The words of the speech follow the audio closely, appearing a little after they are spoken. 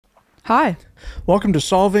Hi. Welcome to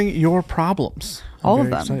Solving Your Problems. All of very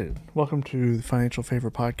them. Excited. Welcome to the Financial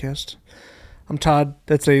Favor Podcast. I'm Todd.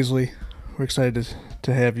 That's Aisley. We're excited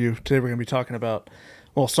to have you. Today we're going to be talking about,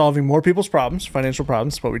 solving more people's problems, financial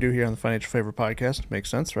problems, what we do here on the Financial Favor Podcast. Makes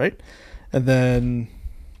sense, right? And then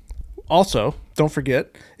also, don't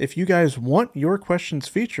forget, if you guys want your questions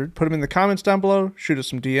featured, put them in the comments down below. Shoot us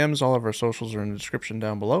some DMs. All of our socials are in the description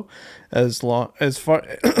down below, as well as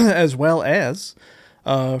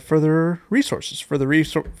further resources,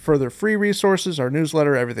 further free resources, our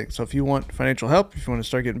newsletter, everything. So if you want financial help, if you want to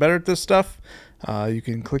start getting better at this stuff, you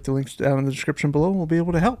can click the links down in the description below. We'll be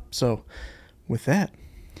able to help. So with that,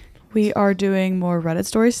 We are doing more Reddit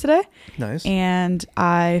stories today. nice. And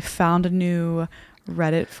I found a new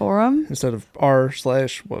Reddit forum. Instead of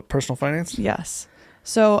r/what, personal finance? Yes.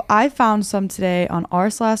 So I found some today on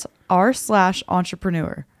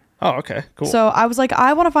r/entrepreneur. Oh, okay, cool. So I was like,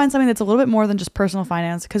 I want to find something that's a little bit more than just personal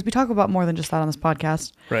finance, because we talk about more than just that on this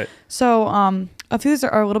podcast. Right. So a few of these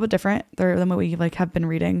are a little bit different than what we have been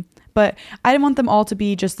reading, but I didn't want them all to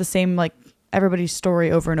be just the same, like everybody's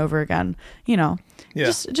story over and over again. You know, Yeah.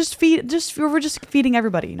 we're just feeding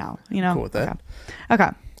everybody now. You know, Cool with that. Okay.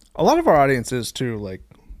 A lot of our audience is too, like,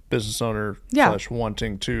 business owner Yeah. /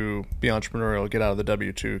 wanting to be entrepreneurial, get out of the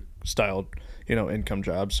W-2 styled, income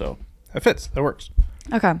job. So that fits. That works.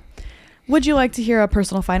 Okay. Would you like to hear a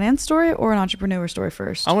personal finance story or an entrepreneur story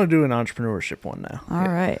first? I want to do an entrepreneurship one now. All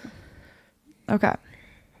right. Okay.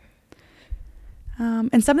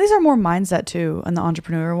 And some of these are more mindset too. And the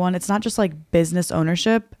entrepreneur one, it's not just like business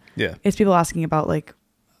ownership. Yeah. It's people asking about like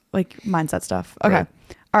mindset stuff. Okay. Right.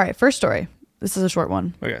 All right. First story. This is a short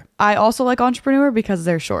one. Okay. I also like entrepreneur because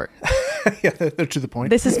they're short. Yeah, they're to the point.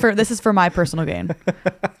 This is for my personal gain.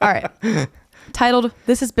 All right. Titled,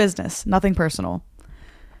 "This is business, nothing personal."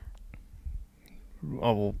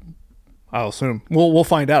 Oh, well, I'll assume. We'll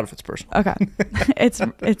find out if it's personal. Okay.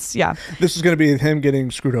 It's yeah. This is going to be him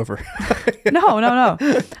getting screwed over. No.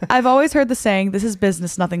 I've always heard the saying, "This is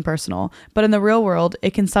business, nothing personal." But in the real world,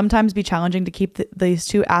 it can sometimes be challenging to keep these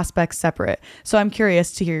two aspects separate. So I'm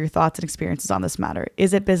curious to hear your thoughts and experiences on this matter.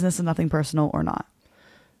 Is it business and nothing personal or not?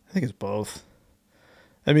 I think it's both.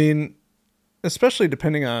 I mean, especially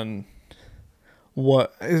depending on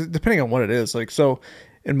what it is. Like, so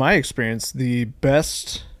in my experience, the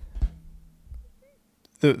best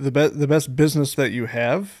business that you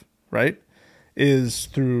have, right, is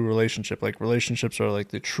through relationship. Like, relationships are like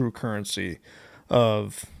the true currency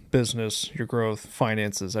of business, your growth,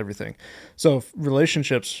 finances, everything. So if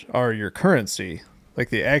relationships are your currency, like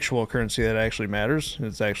the actual currency that actually matters,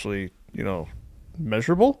 it's actually,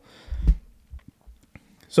 measurable.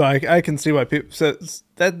 So I can see why people say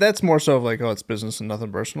that's more so of like, oh, it's business and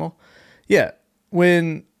nothing personal. Yeah.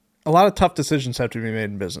 When a lot of tough decisions have to be made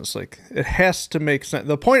in business, like, it has to make sense.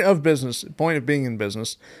 The point of being in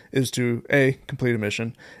business is to A, complete a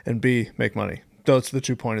mission, and B, make money. Those are the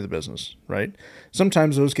 2 points of the business, right?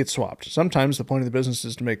 Sometimes those get swapped. Sometimes the point of the business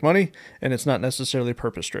is to make money, and it's not necessarily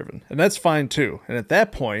purpose driven. And that's fine too. And at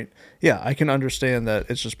that point, yeah, I can understand that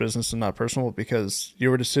it's just business and not personal, because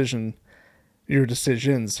your decisions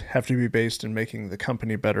have to be based in making the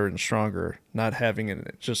company better and stronger, not having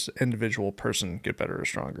just individual person get better or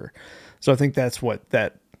stronger. So I think that's what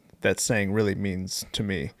that saying really means to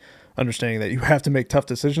me. Understanding that you have to make tough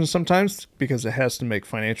decisions sometimes because it has to make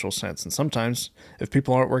financial sense. And sometimes if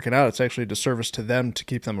people aren't working out, it's actually a disservice to them to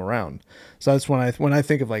keep them around. So that's when I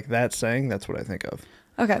think of like that saying, that's what I think of.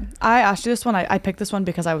 Okay. I asked you this one. I picked this one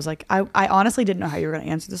because I was like, I honestly didn't know how you were going to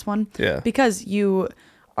answer this one. Yeah. Because you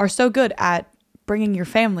are so good at bringing your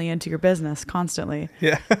family into your business constantly.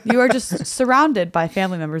 Yeah. You are just surrounded by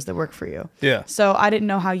family members that work for you. Yeah. So I didn't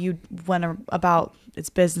know how you went about it's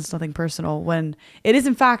business, nothing personal, when it is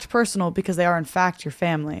in fact personal because they are in fact your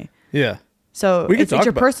family. Yeah. So it's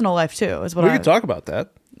your personal life too, is what we could talk about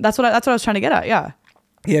that. That's what I was trying to get at. Yeah.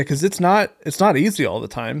 Yeah. Because it's not easy all the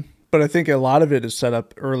time, but I think a lot of it is set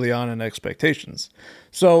up early on in expectations.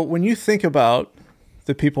 So when you think about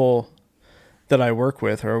the people that I work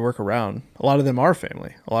with or work around, a lot of them are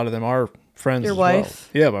family. A lot of them are friends. Your as wife.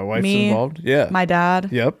 Well. Yeah, my wife's involved. Yeah. My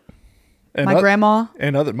dad. Yep. And my grandma.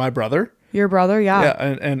 And my brother. Your brother, yeah.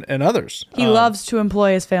 Yeah, and others. He loves to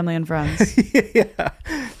employ his family and friends. Yeah.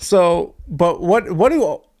 So, but what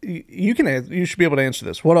do you should be able to answer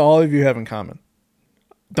this. What do all of you have in common?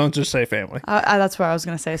 Don't just say family. That's what I was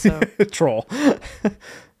going to say. So troll.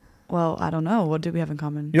 Well, I don't know. What do we have in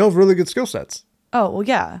common? You have really good skill sets. Oh, well,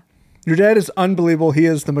 yeah. Your dad is unbelievable. He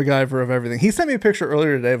is the MacGyver of everything. He sent me a picture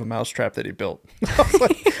earlier today of a mousetrap that he built. I was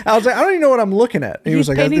like, I don't even know what I'm looking at. And he was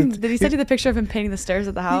like, did he send you the picture of him painting the stairs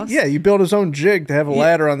at the house? Yeah, he built his own jig to have a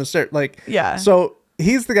ladder on the stairs. Like, yeah. So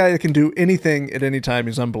he's the guy that can do anything at any time.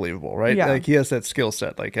 He's unbelievable, right? Yeah. Like he has that skill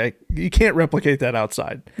set. Like you can't replicate that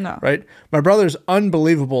outside. No. Right? My brother's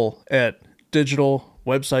unbelievable at digital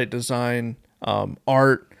website design,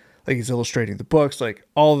 art. Like he's illustrating the books, like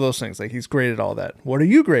all of those things. Like he's great at all that. What are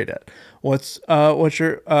you great at? What's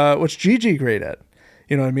Gigi great at?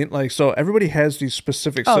 You know what I mean? Like, so everybody has these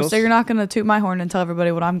specific skills. So you're not going to toot my horn and tell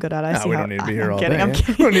everybody what I'm good at. We don't need to be here all kidding, day. I'm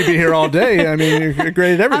kidding. We don't need to be here all day. I mean, you're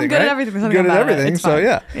great at everything, I'm good right? at everything. Good at everything. So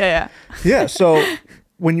yeah. Yeah. Yeah. So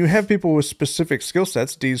when you have people with specific skill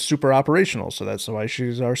sets, Dee's super operational. So that's why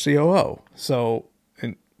she's our COO. So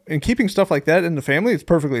and keeping stuff like that in the family, it's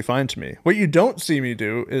perfectly fine to me. What you don't see me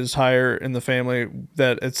do is hire in the family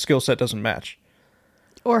that its skill set doesn't match.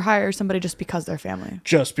 Or hire somebody just because they're family.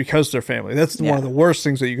 Just because they're family. That's one of the worst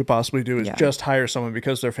things that you could possibly do is just hire someone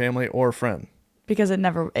because they're family or friend. Because it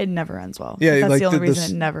never ends well. Yeah, that's like the only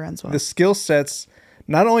reason it never ends well. The skill sets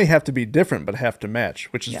not only have to be different, but have to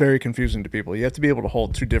match, which is very confusing to people. You have to be able to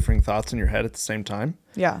hold two differing thoughts in your head at the same time.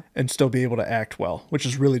 Yeah. And still be able to act well, which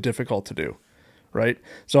is really difficult to do. Right?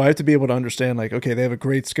 So I have to be able to understand, like, okay, they have a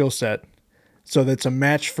great skill set. So that's a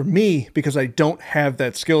match for me because I don't have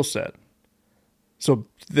that skill set. So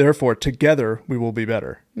therefore, together we will be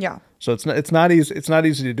better. Yeah. So it's not easy. It's not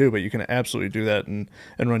easy to do, but you can absolutely do that and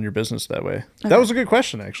run your business that way. Okay. That was a good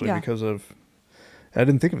question, actually, because I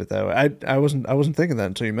didn't think of it that way. I wasn't thinking that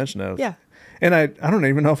until you mentioned that. Yeah. And I don't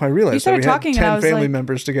even know if I realized that we had 10 family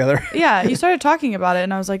members together. Yeah, you started talking about it,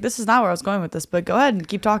 and I was like, this is not where I was going with this, but go ahead and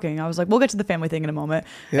keep talking. I was like, we'll get to the family thing in a moment.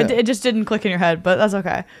 Yeah. It just didn't click in your head, but that's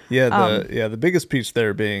okay. Yeah, the biggest piece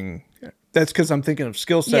there being... That's because I'm thinking of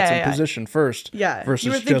skill sets and position first. Yeah. Versus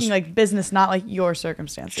you were thinking like business, not like your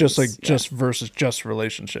circumstances. Just versus just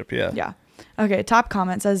relationship. Yeah. Yeah. Okay. Top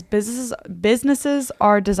comment says businesses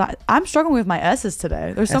are designed. I'm struggling with my S's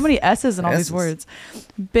today. There's so many S's in all these words.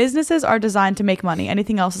 Businesses are designed to make money.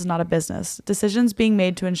 Anything else is not a business. Decisions being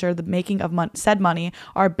made to ensure the making of said money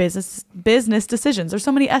are business decisions. There's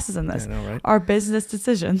so many S's in this. I know, right? Are business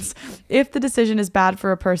decisions. If the decision is bad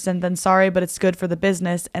for a person, then sorry, but it's good for the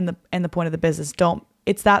business and the point of the business.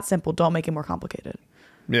 It's that simple. Don't make it more complicated.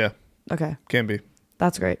 Yeah. Okay. Can be.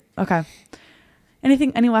 That's great. Okay.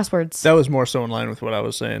 Any last words? That was more so in line with what I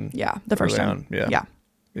was saying. Yeah, the first time. Yeah.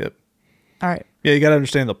 Yep. All right. Yeah, you got to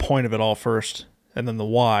understand the point of it all first, and then the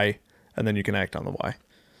why, and then you can act on the why.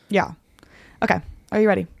 Yeah. Okay. Are you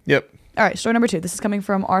ready? Yep. All right. Story number 2. This is coming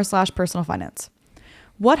from r/PersonalFinance.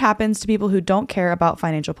 What happens to people who don't care about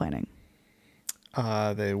financial planning?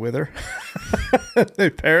 They wither.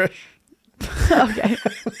 They perish. Okay.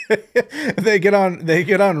 They get on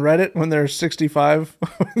Reddit when they're 65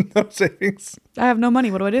 with no savings. I have no money.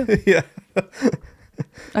 What do I do? Yeah.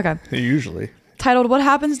 Okay. Usually. Titled, What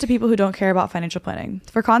Happens to People Who Don't Care About Financial Planning?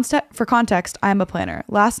 For context, I am a planner.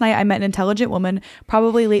 Last night, I met an intelligent woman,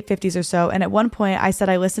 probably late 50s or so, and at one point, I said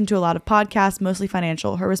I listened to a lot of podcasts, mostly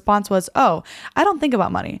financial. Her response was, oh, I don't think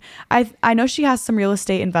about money. I know she has some real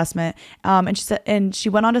estate investment, and she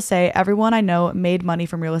went on to say, everyone I know made money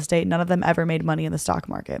from real estate. None of them ever made money in the stock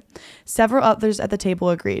market. Several others at the table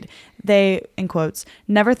agreed. They, in quotes,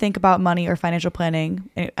 never think about money or financial planning,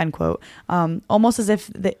 end quote, almost as if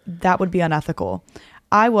that would be unethical.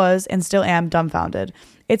 I was and still am dumbfounded.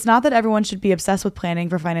 It's not that everyone should be obsessed with planning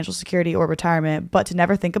for financial security or retirement, but to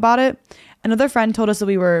never think about it. Another friend told us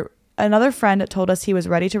he was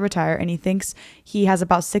ready to retire and he thinks he has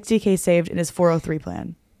about $60K saved in his 403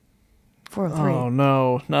 plan. 403. Oh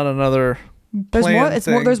no, not another There's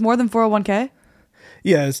more than 401k?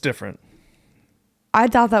 Yeah, it's different. I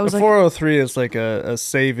thought that was a 403 is like a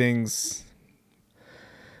savings.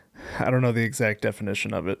 I don't know the exact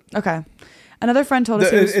definition of it. Okay. Another friend told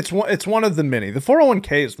us it's one of the many. The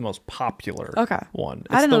 401k is the most popular one.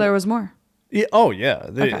 I didn't know there was more. Yeah, oh yeah.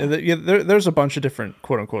 There's a bunch of different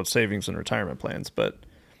quote unquote savings and retirement plans, but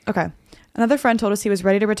okay. Another friend told us he was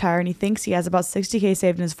ready to retire and he thinks he has about $60K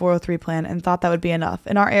saved in his 403 plan and thought that would be enough.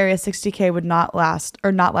 In our area, $60K would not last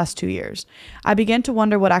 2 years. I began to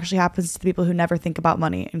wonder what actually happens to the people who never think about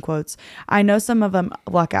money, in quotes. I know some of them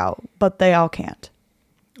luck out, but they all can't.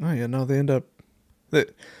 Oh yeah, no, they end up...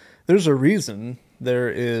 There's a reason there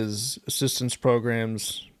is assistance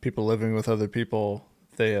programs, people living with other people.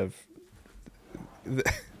 They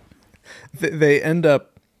end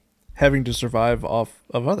up having to survive off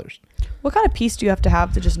of others. What kind of peace do you have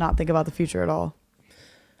to just not think about the future at all?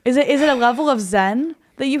 Is it a level of zen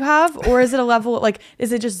that you have, or is it a level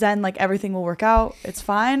is it just zen, like everything will work out, it's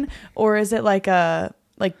fine, or is it like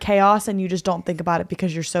chaos and you just don't think about it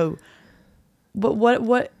because you're so...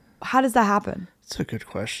 But how does that happen? It's a good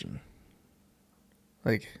question.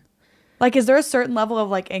 Like, is there a certain level of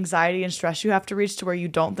like anxiety and stress you have to reach to where you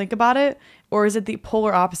don't think about it? Or is it the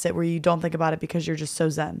polar opposite where you don't think about it because you're just so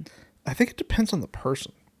zen? I think it depends on the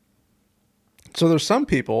person. So there's some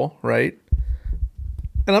people, right?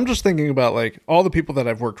 And I'm just thinking about like all the people that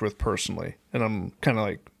I've worked with personally, and I'm kind of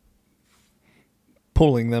like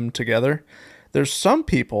pulling them together. There's some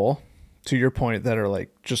people, to your point, that are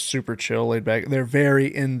like just super chill, laid back. They're very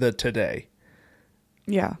in the today.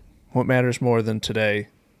 Yeah. What matters more than today?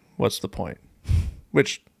 What's the point?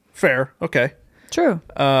 Which, fair, okay. True.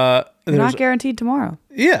 You're not guaranteed tomorrow.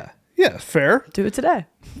 Yeah, fair. Do it today.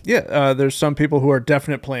 Yeah, there's some people who are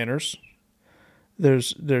definite planners.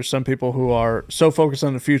 There's some people who are so focused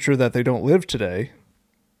on the future that they don't live today.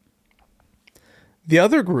 The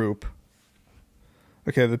other group,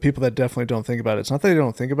 okay, the people that definitely don't think about it. It's not that they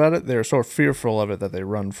don't think about it; they're so fearful of it that they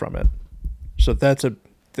run from it. So that's a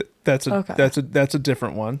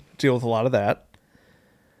different one. Deal with a lot of that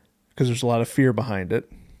because there's a lot of fear behind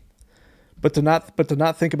it. But to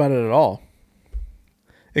not think about it at all,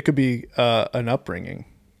 it could be an upbringing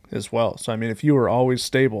as well. So I mean, if you were always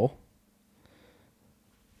stable,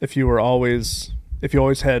 if you always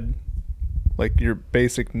had like your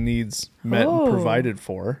basic needs met and provided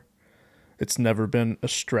for, it's never been a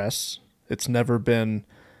stress. It's never been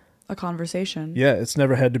a conversation. Yeah, it's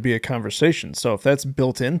never had to be a conversation. So if that's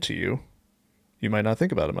built into you, you might not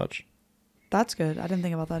think about it much. That's good. I didn't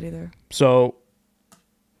think about that either. So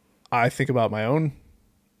I think about my own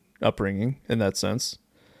upbringing in that sense.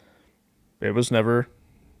 It was never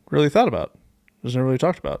really thought about. It was never really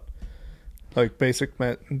talked about. Like basic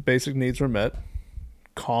needs were met.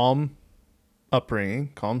 Calm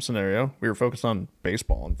upbringing, calm scenario. We were focused on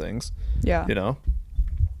baseball and things. Yeah. You know.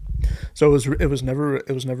 So it was never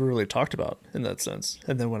really talked about in that sense.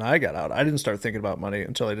 And then when I got out, I didn't start thinking about money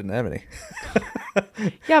until I didn't have any.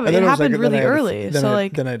 Yeah, but it happened really early. Then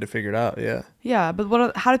I had to figure it out. Yeah. Yeah,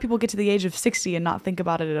 but how do people get to the age of 60 and not think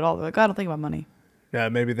about it at all? They're like, I don't think about money. Yeah,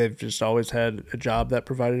 maybe they've just always had a job that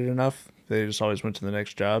provided enough. They just always went to the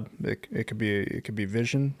next job. It could be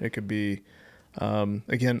vision. It could be,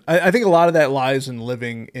 again, I think a lot of that lies in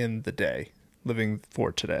living in the day, living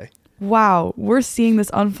for today. Wow, we're seeing this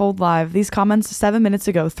unfold live. These comments 7 minutes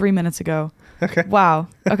ago, 3 minutes ago. Okay. Wow.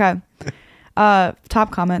 Okay. Top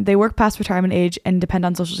comment. They work past retirement age and depend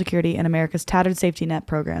on Social Security and America's tattered safety net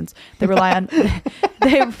programs. They rely on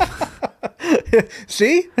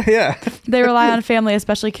See? Yeah. They rely on family,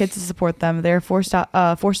 especially kids, to support them. They're forced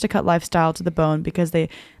to cut lifestyle to the bone because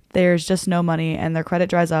there's just no money, and their credit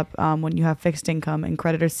dries up when you have fixed income, and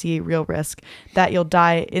creditors see real risk that you'll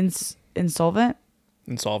die insolvent.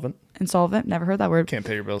 Never heard that word. Can't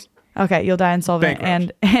pay your bills. Okay, you'll die insolvent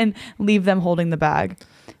and leave them holding the bag.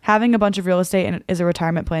 Having a bunch of real estate is a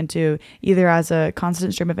retirement plan too, either as a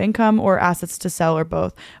constant stream of income or assets to sell, or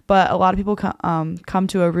both. But a lot of people come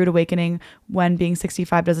to a rude awakening when being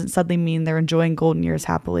 65 doesn't suddenly mean they're enjoying golden years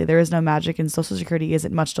happily. There is no magic, and Social Security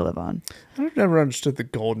isn't much to live on. I've never understood the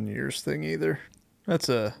golden years thing either.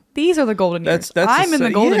 These are the golden years. I'm in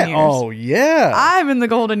the golden years. Oh yeah. I'm in the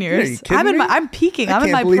golden years. I'm peaking. I'm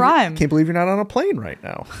in my prime. Can't believe you're not on a plane right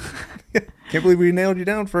now. Can't believe we nailed you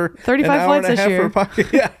down for 35 flights this year.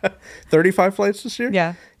 Yeah. 35 flights this year?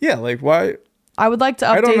 Yeah. Yeah, like why? I would like to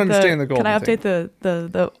update I don't understand the golden Can I update thing.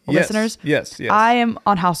 the listeners? Yes. I am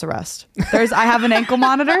on house arrest. I have an ankle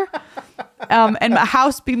monitor. And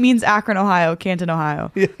house means Akron, Ohio, Canton,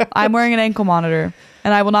 Ohio. Yeah. I'm wearing an ankle monitor,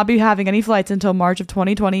 and I will not be having any flights until March of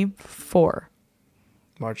 2024.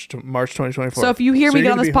 March 2024. So if you hear me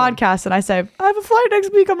get on this podcast and I say, I have a flight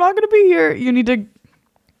next week, I'm not going to be here, you need to...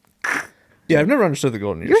 Yeah, I've never understood the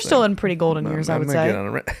golden years. You're still in pretty golden years, I would say.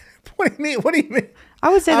 What do you mean? I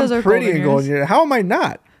would say those are pretty golden in golden years. How am I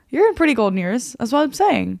not? You're in pretty golden years. That's what I'm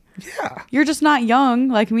saying. Yeah. You're just not young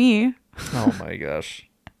like me. Oh my gosh.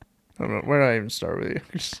 I don't know. Where do I even start with you?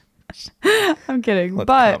 I'm kidding. I'm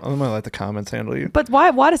going to let the comments handle you. But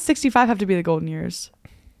why does 65 have to be the golden years?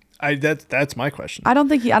 That's my question. I don't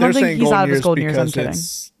think he's out of his golden years. I'm kidding.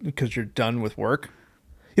 Because you're done with work.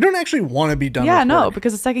 You don't actually want to be done with work. Yeah, no,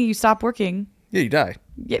 because the second you stop working, yeah, you die.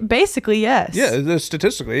 Yeah, basically, yes. Yeah,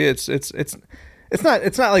 statistically, it's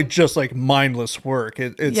not like just like mindless work.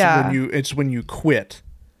 It's when you quit.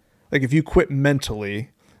 Like if you quit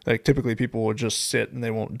mentally, like typically people will just sit and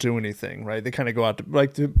they won't do anything, right? They kind of go out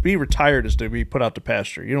to be retired is to be put out to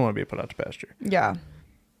pasture. You don't want to be put out to pasture. Yeah.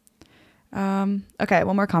 Okay,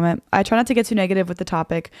 one more comment. I try not to get too negative with the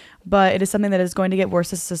topic, but it is something that is going to get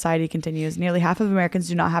worse as society continues. Nearly half of Americans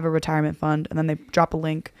do not have a retirement fund, and then they drop a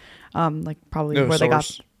link, like probably their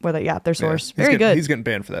source. Very good. He's getting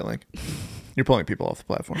banned for that link. You're pulling people off the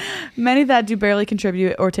platform. Many that do barely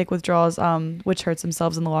contribute or take withdrawals, which hurts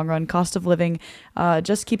themselves in the long run. Cost of living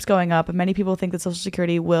just keeps going up. Many people think that Social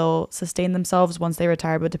Security will sustain themselves once they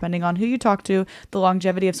retire, but depending on who you talk to, the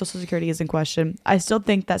longevity of Social Security is in question. I still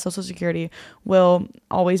think that Social Security will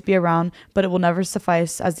always be around, but it will never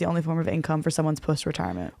suffice as the only form of income for someone's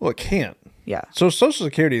post-retirement. Well, it can't. Yeah. So Social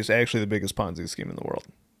Security is actually the biggest Ponzi scheme in the world.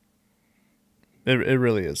 It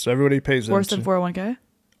really is. So everybody pays Worse than 401k?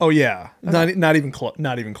 Oh yeah, Okay. not even close.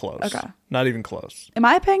 Not even close. Okay. Not even close. Am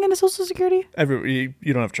I paying into Social Security? You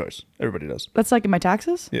don't have a choice. Everybody does. That's like in my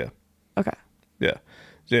taxes? Yeah. Okay. Yeah.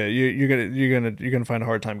 Yeah. You're gonna find a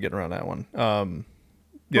hard time getting around that one.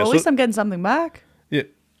 Yeah. Well, at least I'm getting something back. Yeah.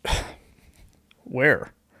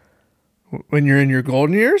 Where? When you're in your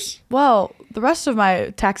golden years? Well, the rest of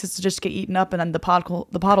my taxes just get eaten up, and then the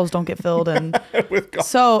potholes don't get filled, and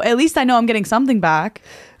so at least I know I'm getting something back.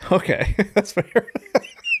 Okay, that's fair.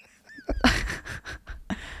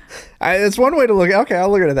 It's one way to look. Okay, I'll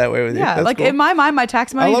look at it that way with you. Yeah, That's like cool. in my mind, my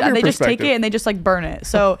tax money, they just take perspective. it and they just like burn it.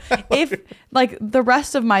 So if like the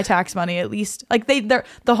rest of my tax money, at least like the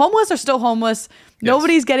homeless are still homeless. Yes.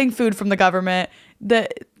 Nobody's getting food from the government. The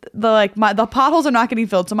potholes are not getting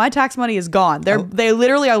filled. So my tax money is gone. They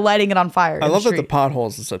literally are lighting it on fire. I love that the street.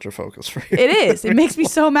 potholes is such a focus for you. It is. It makes me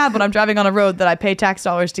so mad when I'm driving on a road that I pay tax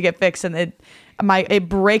dollars to get fixed, and it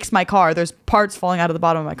breaks my car. There's parts falling out of the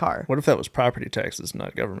bottom of my car. What if that was property taxes,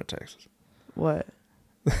 not government taxes? What?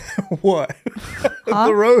 What? Huh?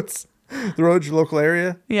 The roads, your local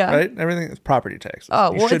area. Yeah. Right. Everything is property taxes.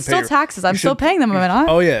 Oh, well, it's still taxes. I'm still paying them, am I not?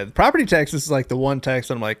 Oh yeah, property taxes is like the one tax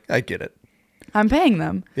that I'm like, I get it. I'm paying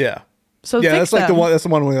them. Yeah. So yeah, fix that's like them. that's the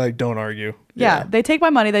one we like don't argue. Yeah, they take my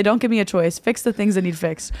money. They don't give me a choice. Fix the things that need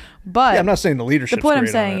fixed. But Yeah, I'm not saying the leadership. the point I'm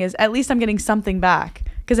saying is at least I'm getting something back,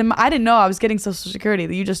 because I didn't know I was getting Social Security.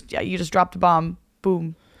 You just dropped a bomb.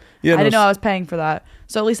 Boom. yeah, I didn't know I was paying for that.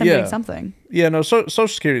 So at least I'm getting something. Yeah, no. Social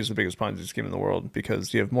Security is the biggest Ponzi scheme in the world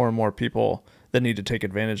because you have more and more people that need to take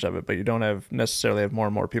advantage of it, but you don't necessarily have more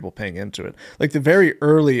and more people paying into it. Like the very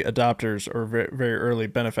early adopters or very, very early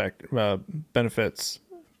benefactors. You'll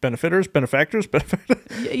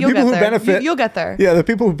get there. You'll get there. Yeah, the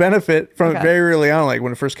people who benefit from it Okay. very early on, like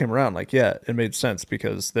when it first came around, like, yeah, it made sense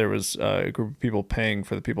because there was a group of people paying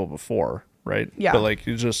for the people before, right? Yeah. But like,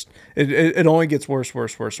 it only gets worse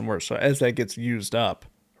and worse. So as that gets used up,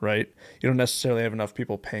 right, you don't necessarily have enough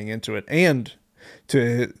people paying into it. And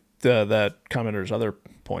to that commenter's other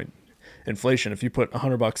point, inflation, if you put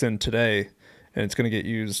 $100 in today and it's going to get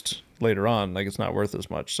used later on, like it's not worth as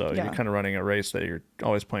much. So Yeah. you're kind of running a race that you're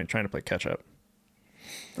always trying to play catch up.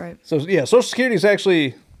 Right. So yeah, Social Security is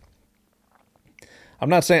actually. I'm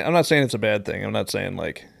not saying it's a bad thing. I'm not saying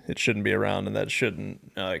like it shouldn't be around and that it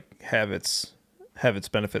shouldn't have its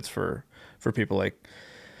benefits for people. Like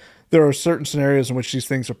there are certain scenarios in which these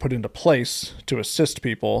things are put into place to assist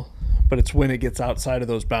people, but it's when it gets outside of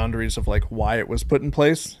those boundaries of like why it was put in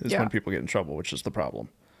place is when people get in trouble, which is the problem.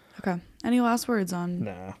 Okay. Any last words on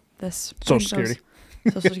Nah. this? Social Security.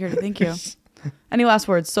 Social Security. Thank you. Any last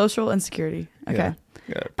words? Social insecurity. Okay.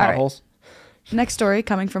 Yeah. All right. Potholes. Next story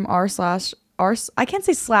coming from r/. I can't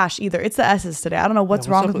say slash either. It's the S's today. I don't know what's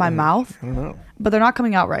wrong with my mouth, I don't know. but they're not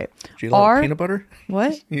coming out right. Do you eat a lot of peanut butter?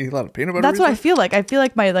 What? You eat a lot of peanut butter? That's what I recently? feel like. I feel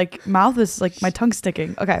like my mouth is like my tongue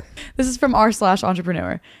sticking. Okay. This is from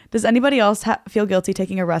r/entrepreneur. Does anybody else feel guilty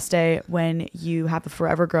taking a rest day when you have a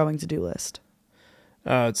forever growing to-do list?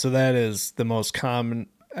 So that is the most common.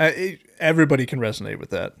 Everybody can resonate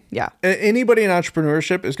with that. Yeah. Anybody in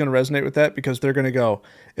entrepreneurship is going to resonate with that because they're going to go,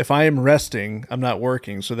 if I am resting, I'm not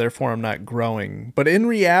working, so therefore I'm not growing. But in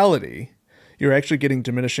reality, you're actually getting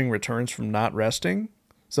diminishing returns from not resting.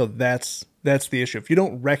 So that's the issue. If you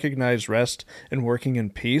don't recognize rest and working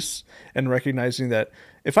in peace and recognizing that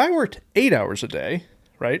if I worked 8 hours a day,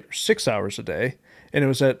 right, or 6 hours a day, and it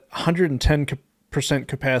was at 110%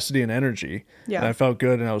 capacity and energy, and I felt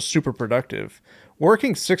good and I was super productive,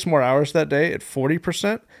 working 6 more hours that day at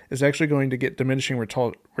 40% is actually going to get diminishing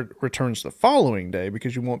returns the following day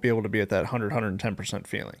because you won't be able to be at that 110%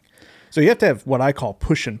 feeling. So you have to have what I call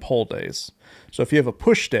push and pull days. So if you have a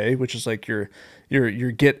push day, which is like your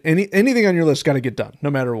get anything on your list got to get done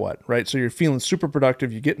no matter what, right? So you're feeling super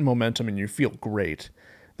productive, you get in momentum and you feel great.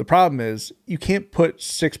 The problem is you can't put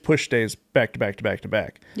 6 push days back to back to back to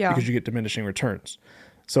back because you get diminishing returns.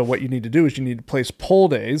 So what you need to do is you need to place pull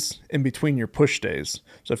days in between your push days.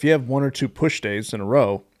 So if you have 1 or 2 push days in a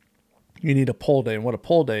row, you need a pull day. And what a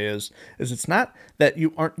pull day is it's not that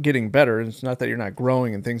you aren't getting better. It's not that you're not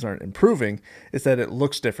growing and things aren't improving. It's that it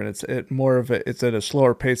looks different. It's at a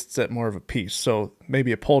slower pace. It's at more of a pace. So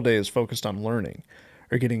maybe a pull day is focused on learning,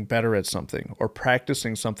 or getting better at something or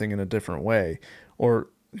practicing something in a different way or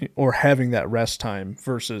having that rest time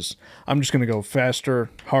versus I'm just going to go faster,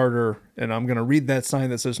 harder, and I'm going to read that sign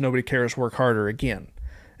that says nobody cares, work harder again.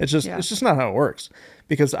 It's just not how it works.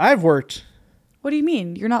 Because I've worked. What do you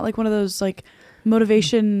mean? You're not like one of those like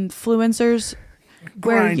motivation fluencers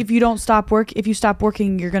where if you stop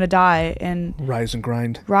working, you're going to die, and rise and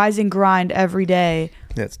grind every day.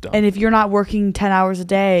 That's dumb. And if you're not working 10 hours a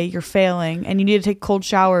day, you're failing, and you need to take cold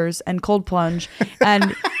showers and cold plunge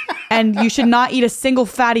and and you should not eat a single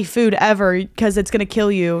fatty food ever because it's going to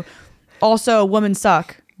kill you. Also, women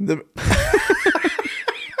suck. Do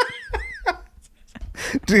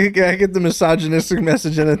I get the misogynistic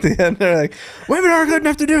message in at the end? They're like, women aren't good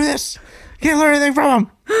enough to do this. Can't learn anything from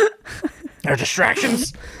them. They're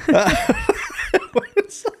distractions.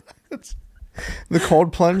 The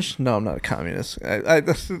cold plunge? No, I'm not a communist. I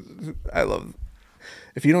love.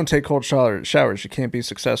 If you don't take cold showers, you can't be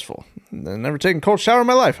successful. I've never taken a cold shower in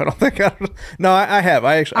my life. I don't think. I have.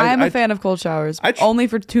 I am a fan of cold showers. Only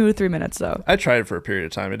for 2 to 3 minutes, though. I tried it for a period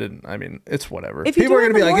of time. It didn't. I mean, it's whatever. If people are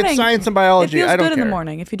going to be like, it's science and biology. I don't care. It feels good in the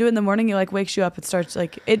morning. If you do it in the morning, it like wakes you up. It starts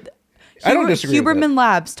like it. I don't disagree with that. Huberman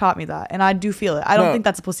Labs taught me that, and I do feel it. I don't think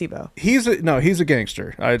that's a placebo. He's a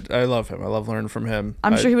gangster. I love him. I love learning from him.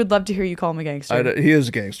 I'm sure he would love to hear you call him a gangster. He is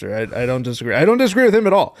a gangster. I don't disagree. I don't disagree with him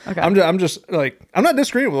at all. Okay. I'm just like, I'm not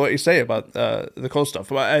disagreeing with what you say about the cold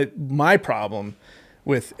stuff. My problem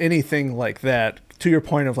with anything like that, to your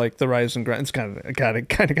point of like the rise and grind, it's kind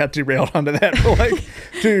of got derailed onto that. But like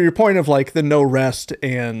to your point of like the no rest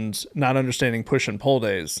and not understanding push and pull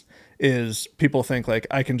days. Is people think like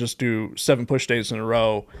I can just do 7 push days in a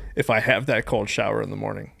row if I have that cold shower in the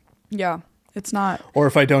morning. Yeah, it's not. Or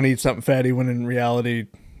if I don't eat something fatty, when in reality,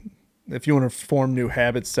 if you want to form new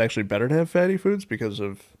habits, it's actually better to have fatty foods because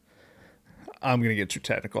of, I'm going to get too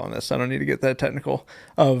technical on this. I don't need to get that technical.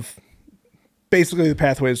 Of basically the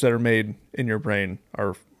pathways that are made in your brain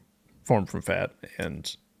are formed from fat,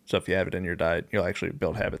 and so if you have it in your diet, you'll actually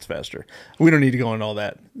build habits faster. We don't need to go into all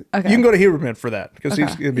that. Okay. You can go to Huberman for that because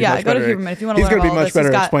he's going to be much better. Yeah, go to Huberman if you want to learn all this. He's going to be much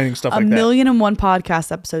better at explaining stuff like that. 1,000,001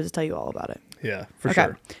 podcast episodes to tell you all about it. Yeah, for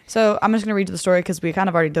sure. So I'm just going to read you the story because we kind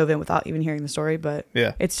of already dove in without even hearing the story, but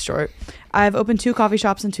it's short. I've opened 2 coffee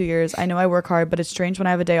shops in 2 years. I know I work hard, but it's strange when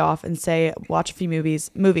I have a day off and say, watch a few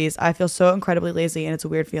movies. I feel so incredibly lazy, and it's a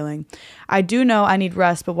weird feeling. I do know I need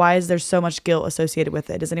rest, but why is there so much guilt associated with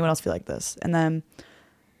it? Does anyone else feel like this? And then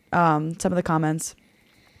some of the comments.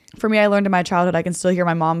 For me, I learned in my childhood I can still hear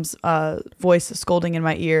my mom's voice scolding in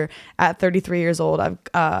my ear. At 33 years old,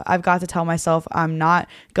 I've got to tell myself I'm not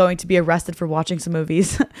going to be arrested for watching some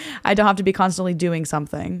movies. I don't have to be constantly doing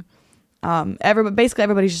something. Basically,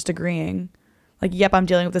 everybody's just agreeing. Like, yep, I'm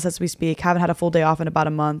dealing with this as we speak. Haven't had a full day off in about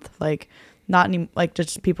a month. Like, not any, like,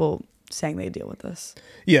 just people saying they deal with this.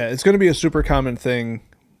 Yeah, it's going to be a super common thing.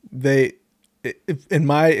 In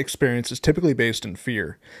my experience, it's typically based in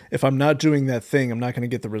fear. If I'm not doing that thing, I'm not going to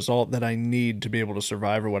get the result that I need to be able to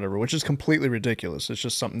survive or whatever, which is completely ridiculous. It's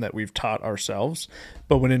just something that we've taught ourselves.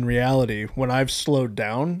 But when in reality, when I've slowed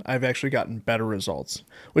down, I've actually gotten better results,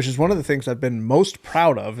 which is one of the things I've been most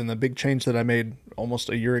proud of. And the big change that I made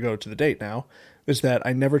almost a year ago to the date now is that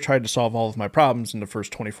I never tried to solve all of my problems in the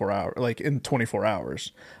first 24 hours, like in 24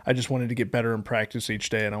 hours. I just wanted to get better in practice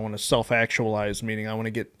each day. And I want to self-actualize, meaning I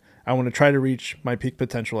want to try to reach my peak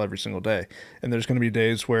potential every single day. And there's going to be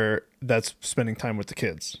days where that's spending time with the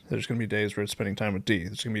kids. There's going to be days where it's spending time with D.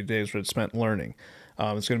 There's going to be days where it's spent learning.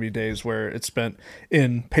 It's going to be days where it's spent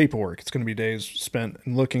in paperwork. It's going to be days spent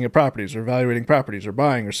in looking at properties or evaluating properties or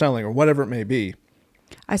buying or selling or whatever it may be.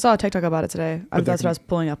 I saw a TikTok about it today. That's what I was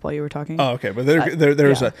pulling up while you were talking. Oh, okay. But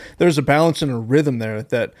there's a balance and a rhythm there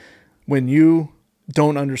that when you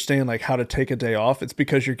don't understand like how to take a day off, it's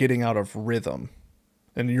because you're getting out of rhythm.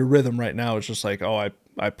 And your rhythm right now is just like, oh,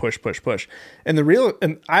 I push.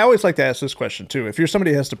 And I always like to ask this question too. If you're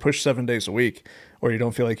somebody who has to push 7 days a week or you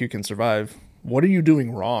don't feel like you can survive, what are you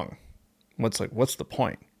doing wrong? What's the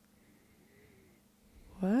point?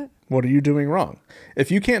 What are you doing wrong?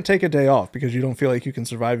 If you can't take a day off because you don't feel like you can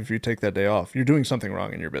survive if you take that day off, you're doing something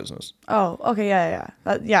wrong in your business. Oh, okay. Yeah.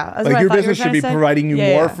 Like your business should be providing you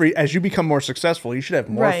more free. As you become more successful, you should have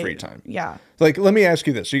more free time. Yeah. Like, let me ask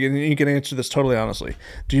you this. You can answer this totally honestly.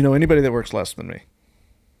 Do you know anybody that works less than me?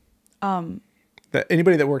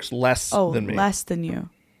 Anybody that works less than me? Less than you.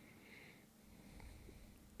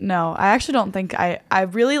 No, I actually don't think I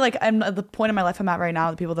really like, I'm at the point in my life I'm at right now,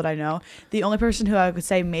 the people that I know, the only person who I could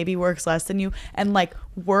say maybe works less than you and like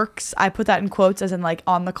works, I put that in quotes as in like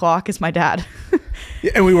on the clock, is my dad.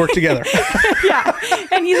 Yeah, and we work together. Yeah.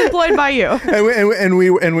 And he's employed by you. And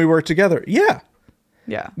we work together. Yeah.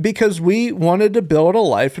 Yeah. Because we wanted to build a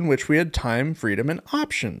life in which we had time, freedom, and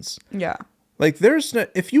options. Yeah. Like there's no,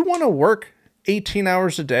 if you want to work 18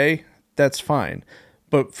 hours a day, that's fine.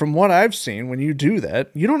 But from what I've seen, when you do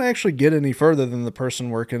that, you don't actually get any further than the person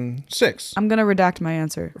working 6. I'm going to redact my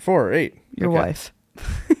answer. 4 or 8. Your wife.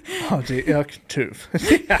 Oh, two.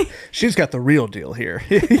 Yeah, she's got the real deal here.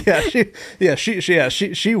 She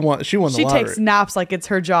won the lottery. She takes naps like it's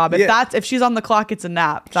her job. If she's on the clock, it's a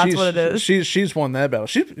nap. That's what it is. She's won that battle.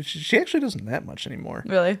 She actually doesn't nap much anymore.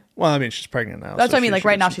 Really? Well, I mean, she's pregnant now. That's what I mean. Like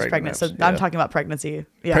right now, she's pregnant. So I'm talking about pregnancy.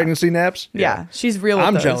 Yeah. Pregnancy naps. Yeah, she's real. With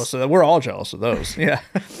I'm those. jealous of that. We're all jealous of those. Yeah.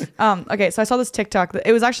 Okay, so I saw this TikTok.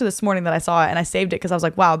 It was actually this morning that I saw it, and I saved it because I was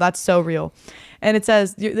like, "Wow, that's so real." And it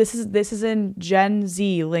says this is in Gen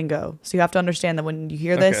Z lingo, so you have to understand that when you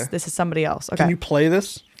hear this, this is somebody else. Okay. Can you play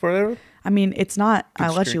this for them? I mean, it's not.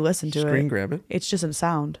 I'll let you listen to it. Screen grab it. It's just a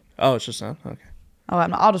sound. Oh, it's just sound. Okay. Oh,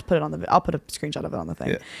 I'll just put it on the. I'll put a screenshot of it on the thing.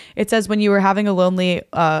 Yeah. It says when you were having a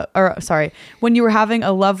when you were having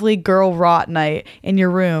a lovely girl rot night in your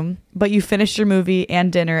room, but you finished your movie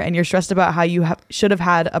and dinner, and you're stressed about how you should have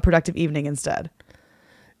had a productive evening instead.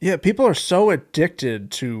 Yeah, people are so addicted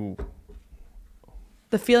to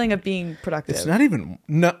the feeling of being productive. It's not even.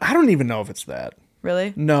 No, I don't even know if it's that.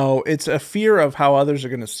 Really? No, it's a fear of how others are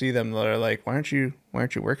going to see them. That are like, why aren't you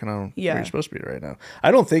working on where you're supposed to be right now?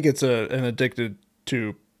 I don't think it's an addicted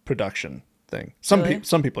to production thing. Some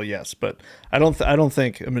people, yes, but I don't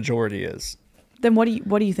think a majority is. Then what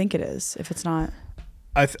do you think it is? If it's not,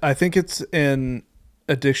 I think it's an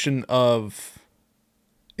addiction of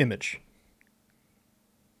image.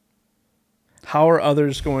 How are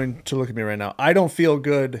others going to look at me right now? I don't feel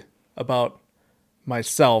good about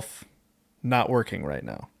myself not working right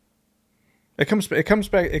now. It comes back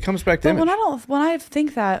to image. When I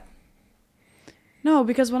think that, no,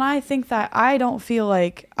 because when I think that, I don't feel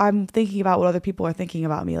like I'm thinking about what other people are thinking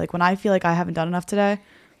about me. Like when I feel like I haven't done enough today,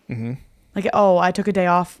 like, oh, I took a day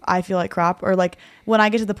off, I feel like crap. Or like when I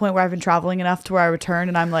get to the point where I've been traveling enough to where I return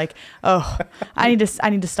and I'm like, oh, I need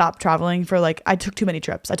to stop traveling for like, I took too many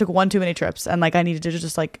trips. I took one too many trips and like I needed to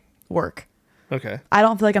just like work. Okay. I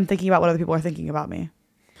don't feel like I'm thinking about what other people are thinking about me.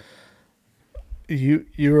 You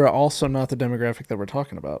are also not the demographic that we're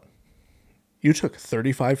talking about. You took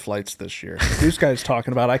 35 flights this year. These guys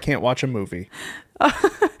talking about I can't watch a movie.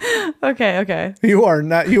 Okay. You are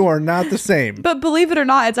not the same. But believe it or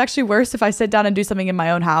not, it's actually worse if I sit down and do something in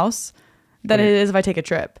my own house than it is if I take a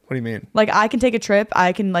trip. What do you mean? Like I can take a trip,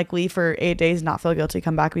 I can like leave for 8 days, not feel guilty,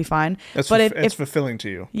 come back, be fine. It's fulfilling to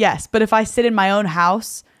you. Yes, but if I sit in my own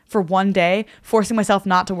house for one day, forcing myself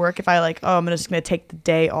not to work, if I like, oh, I'm just going to take the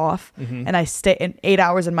day off and I stay in 8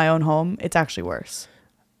 hours in my own home, it's actually worse.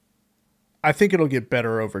 I think it'll get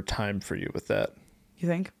better over time for you with that. You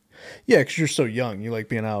think? Yeah, because you're so young. You like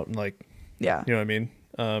being out and like, yeah, you know what I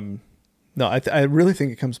mean? No, I really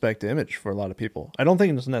think it comes back to image for a lot of people. I don't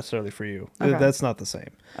think it's necessarily for you. Okay. That's not the same.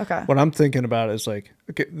 Okay. What I'm thinking about is like,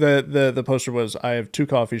 okay, the poster was, I have 2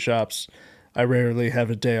 coffee shops. I rarely have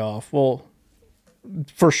a day off. Well,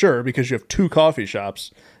 for sure, because you have 2 coffee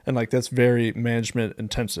shops and like that's very management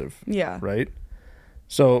intensive. Yeah. Right?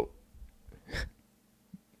 So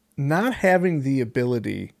not having the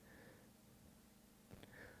ability,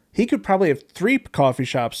 he could probably have 3 coffee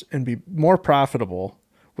shops and be more profitable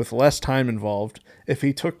with less time involved if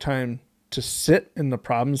he took time to sit in the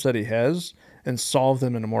problems that he has and solve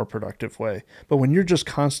them in a more productive way. But when you're just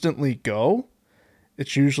constantly go,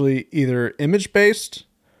 it's usually either image-based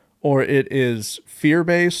or it is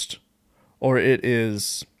fear-based or it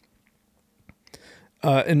is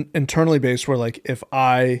internally based, where like if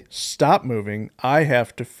I stop moving, I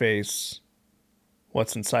have to face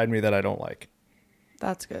what's inside me that I don't like.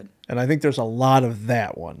 That's good. And I think there's a lot of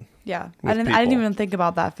that one. Yeah. I didn't even think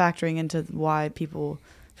about that factoring into why people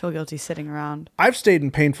feel guilty sitting around. I've stayed in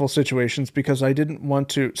painful situations because I didn't want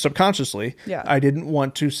to, subconsciously, I didn't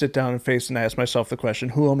want to sit down and face and ask myself the question,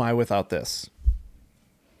 who am I without this?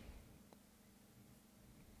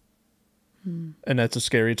 And that's a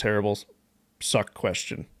scary, terrible, suck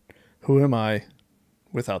question. Who am I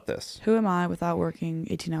without this? Who am I without working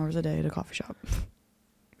 18 hours a day at a coffee shop?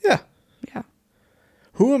 Yeah. Yeah.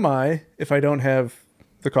 Who am I if I don't have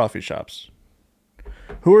the coffee shops?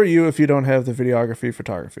 Who are you if you don't have the videography,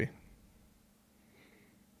 photography?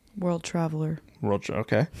 World traveler.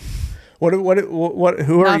 Okay. Who are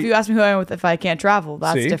now, if you ask me who I am with if I can't travel,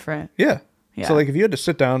 that's different. Yeah. So like if you had to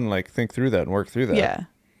sit down and like think through that and work through that. Yeah.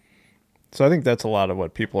 So I think that's a lot of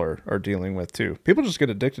what people are dealing with too. People just get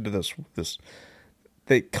addicted to this.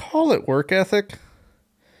 They call it work ethic.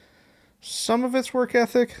 Some of it's work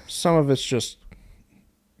ethic. Some of it's just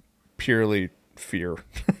purely fear.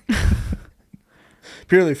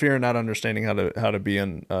 purely fear and not understanding how to be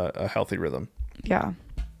in a healthy rhythm. Yeah.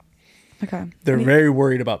 Okay. They're very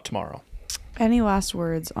worried about tomorrow. Any last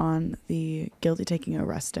words on the guilty taking a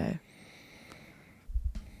rest day?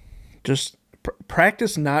 Just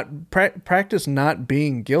practice not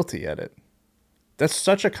being guilty at it. That's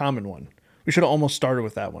such a common one. We should have almost started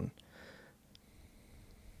with that one.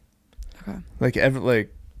 Okay.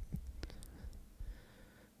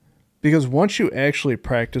 Because once you actually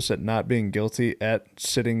practice at not being guilty at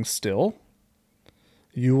sitting still,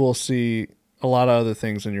 you will see a lot of other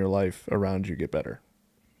things in your life around you get better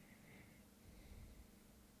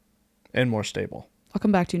and more stable. I'll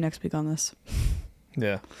come back to you next week on this.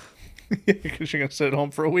 Yeah. Because you're going to sit at home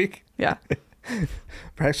for a week? Yeah.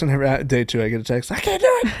 Practicing every day 2, I get a text. I can't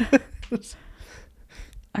do it.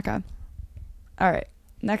 Okay. All right.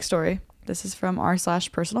 Next story. This is from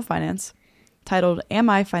r/PersonalFinance, titled, "Am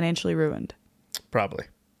I Financially Ruined?" Probably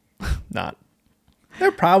not.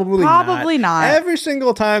 They're probably not. Every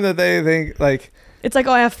single time that they think like, it's like,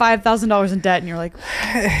 oh, I have $5,000 in debt, and you're like,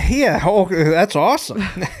 yeah, oh, that's awesome.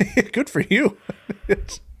 Good for you.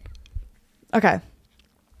 Okay.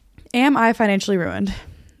 Am I financially ruined?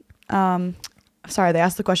 Sorry, they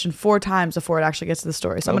asked the question 4 times before it actually gets to the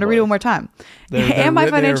story. So I'm going to read it one more time. Am I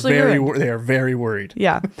financially ruined? They are very worried.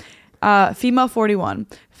 Yeah. Female 41.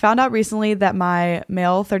 Found out recently that my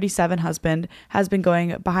male 37 husband has been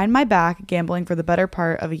going behind my back gambling for the better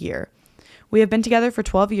part of a year. We have been together for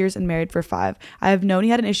 12 years and married for 5. I have known he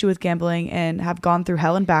had an issue with gambling and have gone through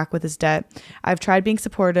hell and back with his debt. I've tried being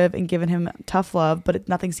supportive and given him tough love, but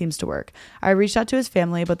nothing seems to work. I reached out to his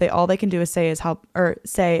family, but all they can do is say is how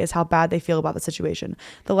bad they feel about the situation.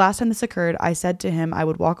 The last time this occurred, I said to him I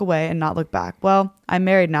would walk away and not look back. Well, I'm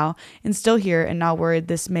married now and still here and now worried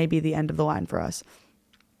this may be the end of the line for us.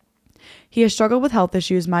 He has struggled with health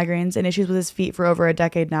issues, migraines, and issues with his feet for over a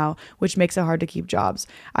decade now, which makes it hard to keep jobs.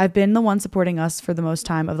 I've been the one supporting us for the most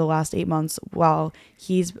time of the last 8 months while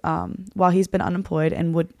he's been unemployed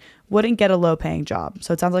and wouldn't get a low-paying job.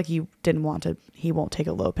 So it sounds like he won't take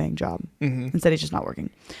a low-paying job. Mm-hmm. Instead, he's just not working.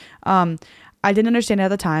 I didn't understand it at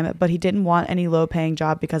the time, but he didn't want any low-paying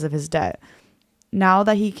job because of his debt. Now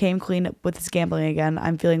that he came clean with his gambling again,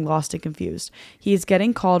 I'm feeling lost and confused. He is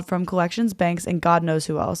getting called from collections, banks, and God knows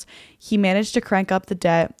who else. He managed to crank up the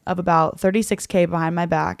debt of about $36,000 behind my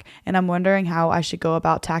back, and I'm wondering how I should go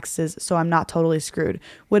about taxes so I'm not totally screwed.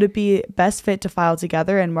 Would it be best fit to file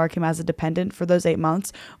together and mark him as a dependent for those 8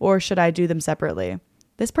 months, or should I do them separately?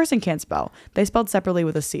 This person can't spell. They spelled separately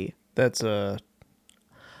with a C. That's a...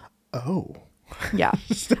 Oh... Yeah.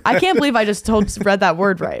 I can't believe I just read that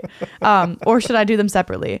word right. Or should I do them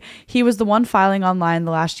separately? He was the one filing online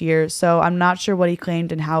the last year, so I'm not sure what he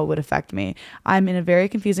claimed and how it would affect me. I'm in a very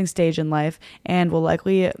confusing stage in life and will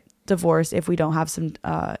likely divorce if we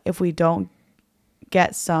don't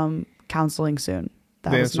get some counseling soon.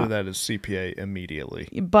 The answer to that is CPA immediately.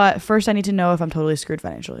 But first I need to know if I'm totally screwed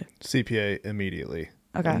financially. CPA immediately.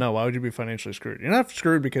 Okay. No, why would you be financially screwed? You're not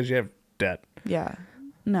screwed because you have debt. Yeah.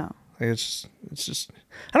 No. It's just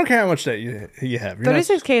I don't care how much debt you have.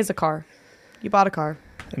 $36,000 is a car. You bought a car.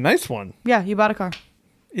 A nice one. Yeah, you bought a car.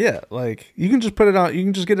 Yeah, like you can just put it on. You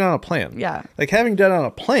can just get it on a plan. Yeah. Like having debt on a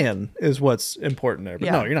plan is what's important there. But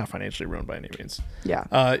yeah. No, you're not financially ruined by any means.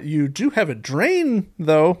 Yeah. You do have a drain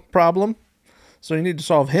though problem, so you need to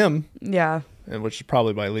solve him. Yeah. And which is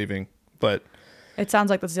probably by leaving. But it sounds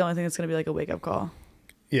like that's the only thing that's going to be like a wake up call.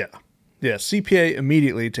 Yeah. Yeah, CPA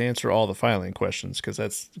immediately to answer all the filing questions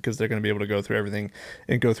because they're going to be able to go through everything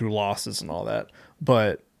and go through losses and all that.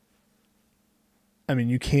 But I mean,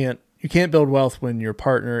 you can't build wealth when your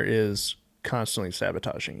partner is constantly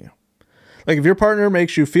sabotaging you. Like if your partner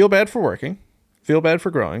makes you feel bad for working, feel bad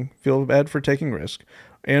for growing, feel bad for taking risk,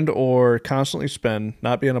 and or constantly spend,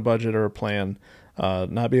 not be on a budget or a plan,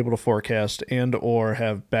 not be able to forecast, and or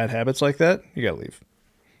have bad habits like that, you got to leave.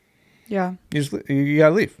 Yeah. You got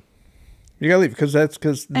to leave. You gotta leave because they have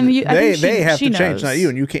to change, not you,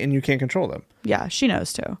 and you can't control them. Yeah, she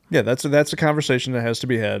knows too. Yeah, that's a conversation that has to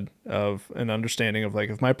be had of an understanding of like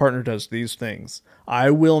if my partner does these things, I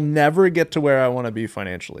will never get to where I want to be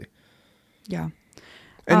financially. Yeah,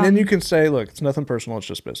 and then you can say, look, it's nothing personal, it's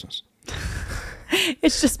just business.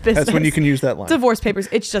 It's just business. That's when you can use that line. Divorce papers,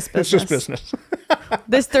 it's just business. It's just business.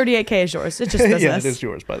 This $38,000 is yours. It's just business. Yeah, it is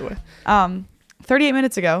yours, by the way. 38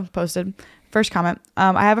 minutes ago, posted. First comment,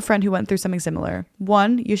 I have a friend who went through something similar.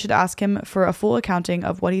 1, you should ask him for a full accounting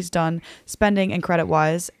of what he's done, spending and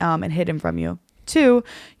credit-wise, and hid him from you. 2,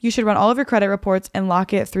 you should run all of your credit reports and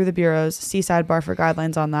lock it through the bureaus. See sidebar for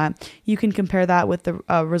guidelines on that. You can compare that with the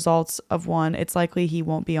results of 1. It's likely he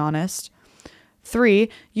won't be honest. 3,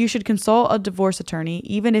 you should consult a divorce attorney,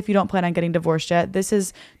 even if you don't plan on getting divorced yet. This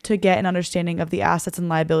is to get an understanding of the assets and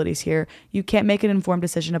liabilities here. You can't make an informed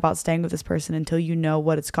decision about staying with this person until you know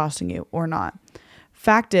what it's costing you or not.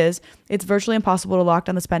 Fact is, it's virtually impossible to lock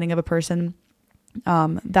down the spending of a person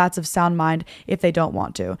that's of sound mind if they don't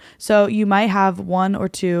want to. So you might have 1 or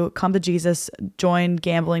 2 come to Jesus, join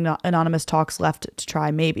gambling anonymous talks left to try,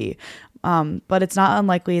 maybe. But it's not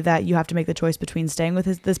unlikely that you have to make the choice between staying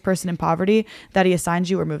with this person in poverty that he assigns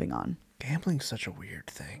you or moving on. Gambling's such a weird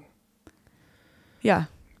thing. Yeah.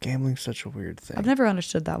 Gambling's such a weird thing. I've never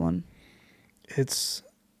understood that one. It's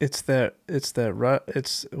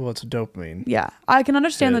dopamine. Yeah. I can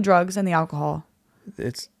understand the drugs and the alcohol.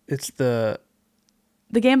 It's the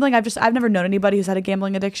gambling. I've never known anybody who's had a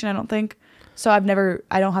gambling addiction, I don't think. So I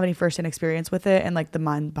don't have any firsthand experience with it and like the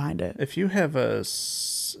mind behind it. If you have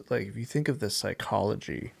if you think of the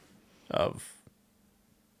psychology of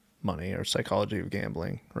money or psychology of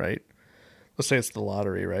gambling, right? Let's say it's the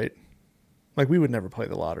lottery, right? Like we would never play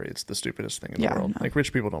the lottery. It's the stupidest thing in the world. No. Like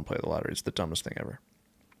rich people don't play the lottery. It's the dumbest thing ever.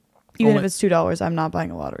 Even if it's $2, I'm not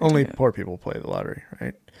buying a lottery. Only poor people play the lottery,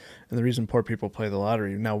 right? And the reason poor people play the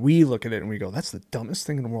lottery, now we look at it and we go, that's the dumbest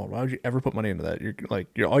thing in the world. Why would you ever put money into that?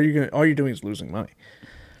 All you're doing is losing money.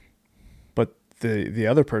 But the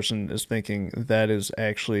other person is thinking that is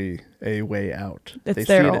actually a way out. They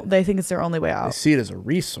think it's their only way out. They see it as a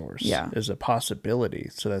resource, yeah, as a possibility.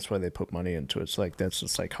 So that's why they put money into it. It's like that's a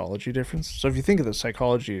psychology difference. So if you think of the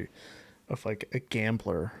psychology of like a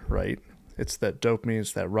gambler, right? It's that dopamine,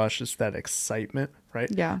 it's that rush, it's that excitement, right?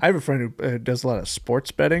 Yeah. I have a friend who does a lot of sports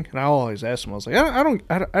betting, and I'll always ask him. I was like, I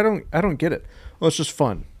don't get it. Well, it's just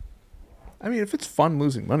fun. I mean, if it's fun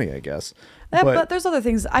losing money, I guess. Yeah, but there's other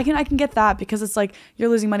things. I can get that because it's like you're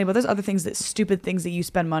losing money, but there's other things stupid things that you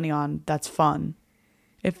spend money on that's fun.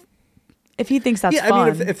 If he thinks that's fun.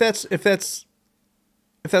 I mean, if that's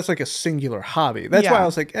like a singular hobby, that's why I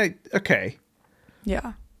was like, hey, okay.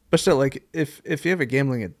 Yeah. But still, like if you have a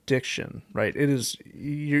gambling addiction, right? It is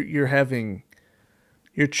you're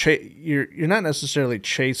not necessarily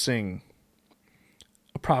chasing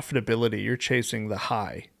a profitability. You're chasing the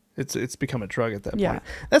high. It's become a drug at that point.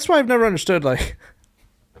 That's why I've never understood like,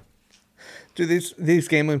 dude, these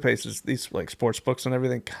gambling places, these like sports books and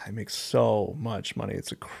everything, God, they make so much money.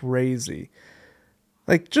 It's a crazy.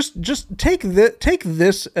 Like just take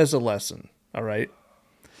this as a lesson. All right.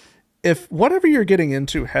 If whatever you're getting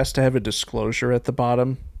into has to have a disclosure at the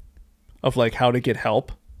bottom of like how to get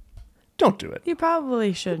help, don't do it. You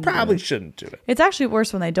probably shouldn't. Shouldn't do it. It's actually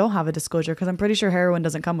worse when they don't have a disclosure because I'm pretty sure heroin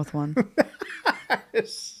doesn't come with one.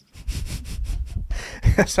 Yes,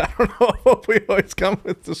 I don't know if we always come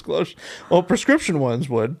with disclosure. Well, prescription ones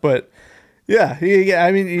would, but yeah.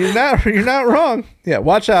 I mean, you're not wrong. Yeah,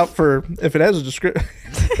 watch out for if it has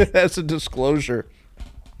a disclosure.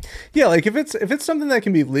 Yeah, like if it's something that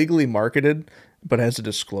can be legally marketed but has a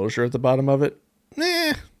disclosure at the bottom of it,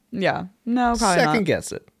 yeah, no, probably second not.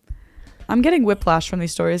 Guess it. I'm getting whiplash from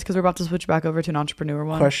these stories because we're about to switch back over to an entrepreneur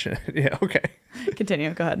one. Question. Yeah, okay.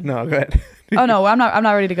 Continue. Go ahead. No, go ahead. Oh no, I'm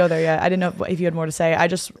not ready to go there yet. I didn't know if you had more to say.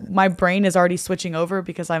 My brain is already switching over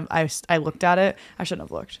because I looked at it. I shouldn't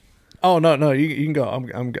have looked. Oh no, you can go.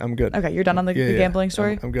 I'm good. Okay, you're done on the gambling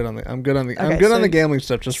story. I'm good on the gambling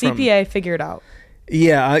stuff. Just CPA, figure it out.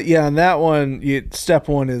 Yeah. On that one, step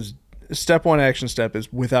one action step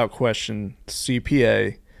is without question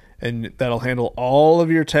CPA, and that'll handle all of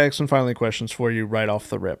your tax and filing questions for you right off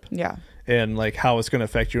the rip. Yeah. And like how it's going to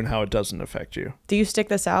affect you and how it doesn't affect you. Do you stick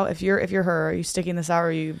this out? If you're her, are you sticking this out or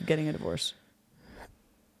are you getting a divorce?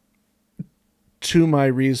 To my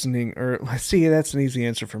reasoning, or see, that's an easy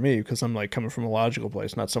answer for me because I'm like coming from a logical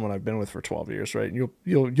place, not someone I've been with for 12 years, right? And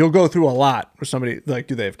you'll go through a lot with somebody. Like,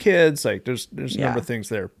 do they have kids? Like, there's a number of things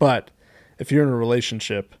there. But if you're in a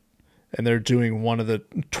relationship and they're doing one of the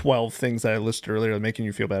 12 things that I listed earlier, making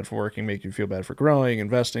you feel bad for working, making you feel bad for growing,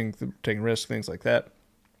 investing, taking risks, things like that,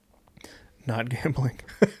 not gambling,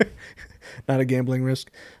 not a gambling risk,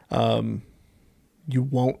 you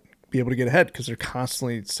won't be able to get ahead because they're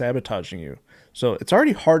constantly sabotaging you. So it's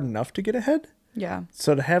already hard enough to get ahead. Yeah.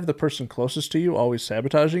 So to have the person closest to you always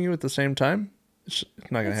sabotaging you at the same time, it's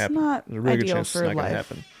not going to happen. Not There's a really good ideal chance it's for not going to life.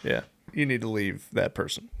 happen. Yeah. You need to leave that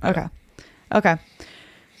person. Okay. Okay.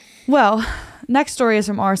 Well, next story is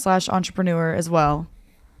from r/entrepreneur as well.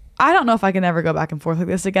 I don't know if I can ever go back and forth like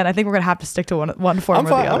this again. I think we're going to have to stick to one form or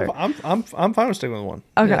the other. I'm fine with sticking with one.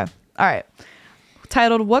 Okay. Yeah. All right.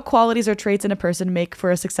 Titled, What Qualities or Traits in a Person Make for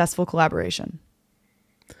a Successful Collaboration?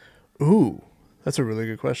 Ooh, that's a really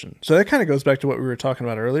good question. So that kind of goes back to what we were talking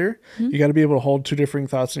about earlier. Mm-hmm. You got to be able to hold two differing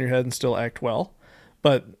thoughts in your head and still act well.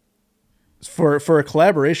 But for a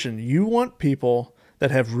collaboration, you want people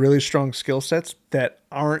that have really strong skill sets that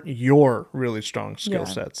aren't your really strong skill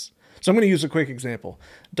sets. So I'm going to use a quick example.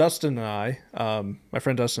 Dustin and I, my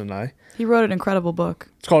friend Dustin and I. He wrote an incredible book.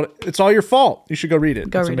 It's called It's All Your Fault. You should go read it.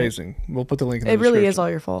 It's read amazing. We'll put the link in the description. It really is all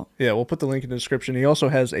your fault. Yeah, we'll put the link in the description. He also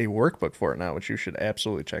has a workbook for it now, which you should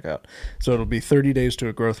absolutely check out. So it'll be 30 days to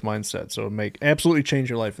a growth mindset. So it'll absolutely change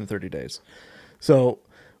your life in 30 days. So,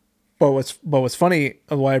 but what's funny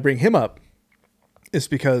of why I bring him up is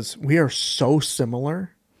because we are so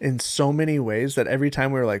similar in so many ways that every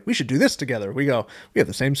time we're like, we should do this together, we go, we have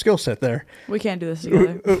the same skill set there. We can't do this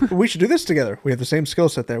together. We should do this together. We have the same skill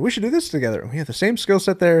set there. We should do this together. We have the same skill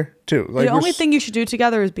set there too. Like, the only thing you should do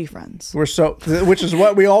together is be friends. Which is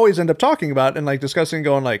what we always end up talking about and like discussing,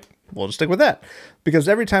 going like, we'll just stick with that. Because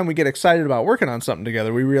every time we get excited about working on something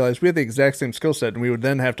together, we realize we have the exact same skill set, and we would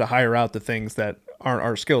then have to hire out the things that aren't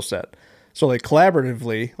our skill set. So like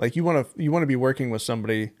collaboratively, like you want to be working with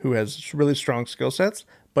somebody who has really strong skill sets,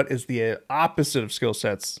 but is the opposite of skill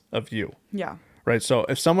sets of you. Yeah. Right. So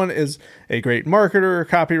if someone is a great marketer,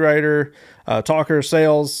 copywriter, talker,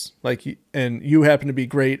 sales, and you happen to be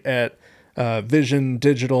great at vision,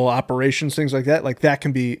 digital operations, things like that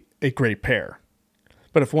can be a great pair.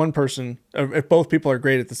 But if if both people are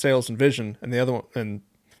great at the sales and vision, and the other one, and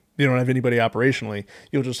you don't have anybody operationally,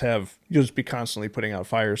 you'll just be constantly putting out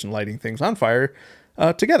fires and lighting things on fire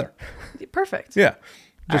together. Perfect. Yeah.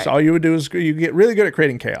 Just all you would do is you get really good at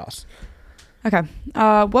creating chaos. Okay.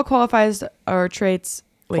 What qualifies or traits?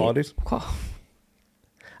 Qualities.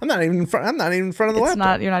 I'm not even in front of the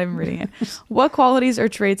laptop. You're not even reading it. What qualities or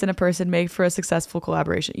traits in a person make for a successful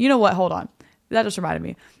collaboration? You know what? Hold on. That just reminded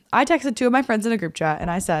me. I texted 2 of my friends in a group chat and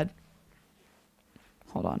I said,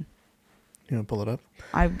 hold on. You want to pull it up?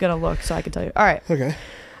 I'm going to look so I can tell you. All right. Okay.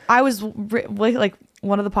 I was like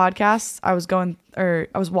one of the podcasts, I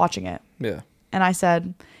was watching it. Yeah. And I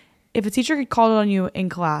said, if a teacher called on you in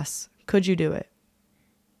class, could you do it?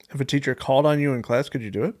 If a teacher called on you in class, could you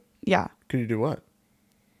do it? Yeah. Could you do what?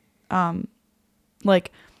 I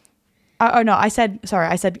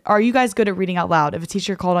said, are you guys good at reading out loud? If a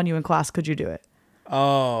teacher called on you in class, could you do it?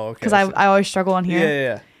 Oh, okay. Because I always struggle on here.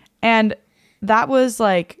 Yeah. And that was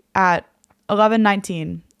like at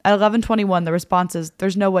 11:19. At 11:21, the response is,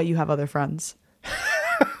 there's no way you have other friends.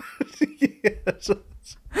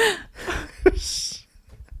 Yes.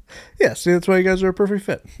 Yeah, see, that's why you guys are a perfect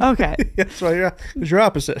fit. Okay. That's why you're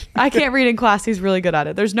opposite. I can't read in class. He's really good at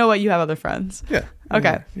it. There's no way you have other friends. Yeah.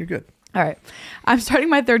 Okay. Yeah, you're good. All right. I'm starting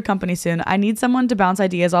my 3rd company soon. I need someone to bounce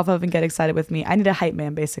ideas off of and get excited with me. I need a hype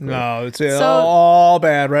man, basically. No, it's all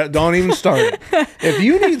bad, right? Don't even start it. If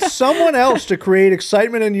you need someone else to create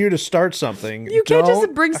excitement in you to start something, you can't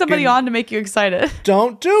just bring somebody on to make you excited.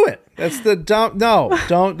 Don't do it. That's the dumb. No,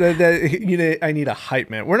 don't. I need a hype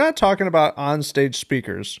man. We're not talking about on-stage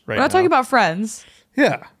speakers right now. We're not talking about friends.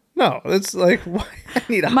 Yeah. No, it's like, why? I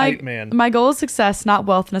need a hype man. My goal is success, not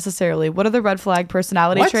wealth necessarily. What are the red flag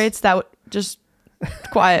personality traits that would just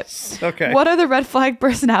quiet? Okay. What are the red flag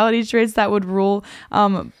personality traits that would rule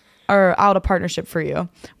or out a partnership for you?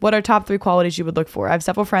 What are top 3 qualities you would look for? I have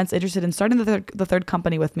several friends interested in starting the third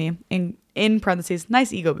company with me. In parentheses,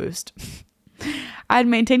 nice ego boost. I'd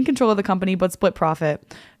maintain control of the company, but split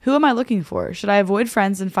profit. Who am I looking for? Should I avoid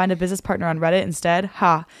friends and find a business partner on Reddit instead?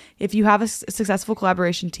 If you have a successful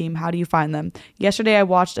collaboration team, how do you find them? Yesterday, I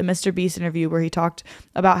watched a Mr. Beast interview where he talked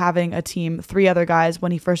about having a team, 3 other guys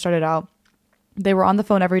when he first started out. They were on the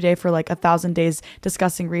phone every day for like 1,000 days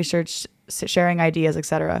discussing research, sharing ideas,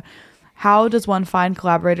 etc. How does one find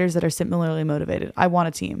collaborators that are similarly motivated? I want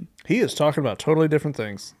a team. He is talking about totally different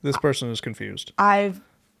things. This person is confused.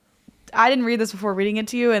 I didn't read this before reading it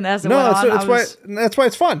to you, and as it went on, that's why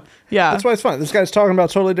it's fun. Yeah, that's why it's fun. This guy's talking about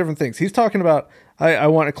totally different things. He's talking about I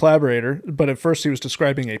want a collaborator, but at first he was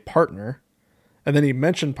describing a partner, and then he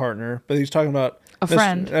mentioned partner, but he's talking about a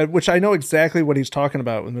friend, which I know exactly what he's talking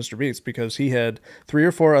about with Mr. Beats, because he had 3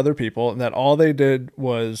 or 4 other people, and that all they did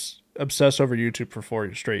was obsess over YouTube for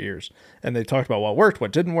 4 straight years, and they talked about what worked,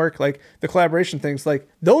 what didn't work, like the collaboration things. Like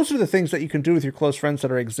those are the things that you can do with your close friends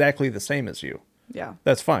that are exactly the same as you. Yeah,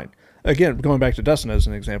 that's fine. Again, going back to Dustin as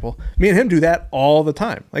an example, me and him do that all the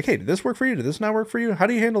time. Like, hey, did this work for you? Did this not work for you? How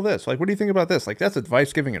do you handle this? Like, what do you think about this? Like, that's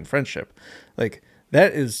advice giving in friendship. Like,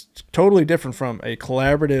 that is totally different from a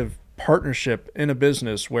collaborative partnership in a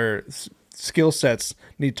business where skill sets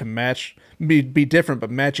need to match, be different, but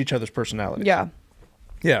match each other's personalities. Yeah.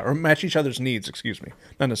 Yeah, or match each other's needs, excuse me,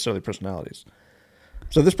 not necessarily personalities.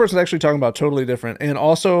 So this person's actually talking about totally different, and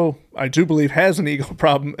also, I do believe, has an ego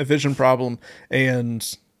problem, a vision problem,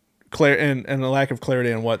 and and a lack of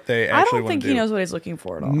clarity on what they I actually don't want think to he do. knows what he's looking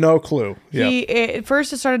for at all. No clue. Yeah. At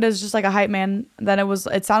first it started as just like a hype man. Then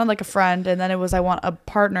it sounded like a friend. And then it was, I want a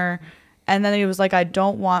partner. And then he was like, I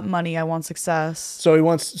don't want money. I want success. So he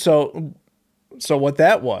wants, so what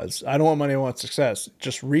that was, I don't want money, I want success.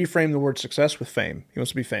 Just reframe the word success with fame. He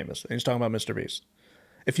wants to be famous. And he's talking about Mr. Beast.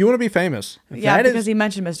 If you want to be famous, because he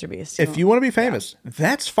mentioned Mr. Beast. If you want to be famous,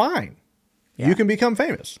 that's fine. Yeah. You can become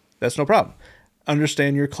famous. That's no problem.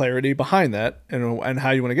 Understand your clarity behind that and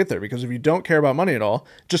how you want to get there. Because if you don't care about money at all,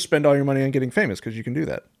 just spend all your money on getting famous, because you can do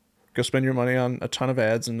that. Go spend your money on a ton of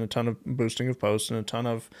ads and a ton of boosting of posts and a ton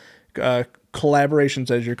of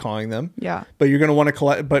collaborations, as you're calling them. Yeah. But you're going to want to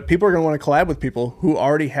collab. But people are going to want to collab with people who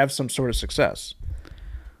already have some sort of success.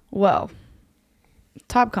 Well,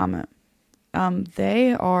 top comment.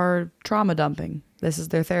 They are trauma dumping. This is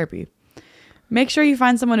their therapy. Make sure you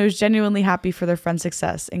find someone who's genuinely happy for their friend's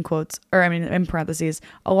success, in quotes, or I mean, in parentheses.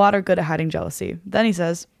 A lot are good at hiding jealousy. Then he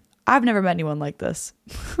says, I've never met anyone like this.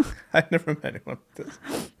 I've never met anyone like this.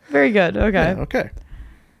 Very good. Okay. Yeah,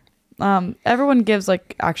 okay. Everyone gives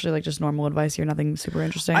actually just normal advice here. Nothing super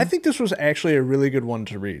interesting. I think this was actually a really good one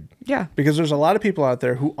to read. Yeah. Because there's a lot of people out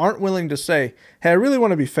there who aren't willing to say, hey, I really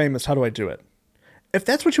want to be famous. How do I do it? If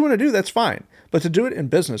that's what you want to do, that's fine. But to do it in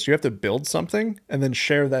business, you have to build something and then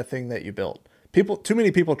share that thing that you built. Too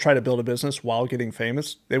many people try to build a business while getting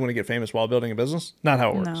famous. They want to get famous while building a business. Not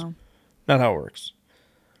how it works. No. Not how it works.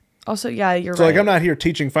 Also, yeah, you're so right. I'm not here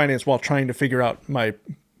teaching finance while trying to figure out my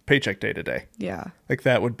paycheck day to day. Yeah.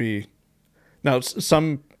 That would be. Now,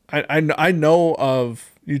 I know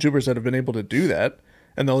of YouTubers that have been able to do that,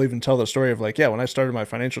 and they'll even tell the story of when I started my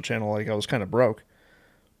financial channel, I was kind of broke.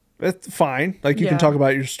 It's fine. You can talk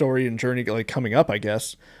about your story and journey coming up, I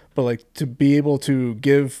guess. But to be able to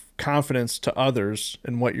give confidence to others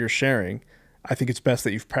in what you're sharing, I think it's best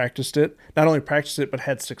that you've practiced it. Not only practiced it, but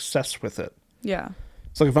had success with it. Yeah.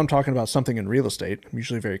 So if I'm talking about something in real estate, I'm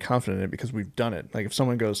usually very confident in it because we've done it. If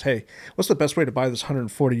someone goes, hey, what's the best way to buy this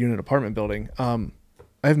 140 unit apartment building?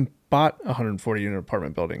 I haven't bought a 140 unit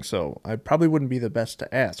apartment building, so I probably wouldn't be the best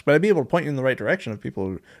to ask. But I'd be able to point you in the right direction of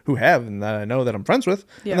people who have, and that I know that I'm friends with,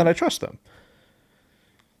 and that I trust them.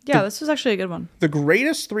 Yeah, this was actually a good one. The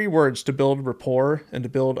greatest 3 words to build rapport and to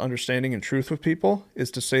build understanding and truth with people is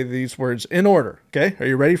to say these words in order. Okay? Are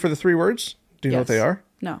you ready for the 3 words? Do you know what they are?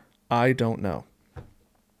 No. I don't know.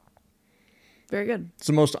 Very good. It's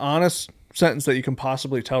the most honest sentence that you can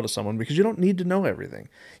possibly tell to someone, because you don't need to know everything.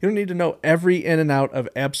 You don't need to know every in and out of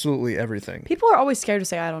absolutely everything. People are always scared to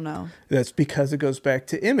say, I don't know. That's because it goes back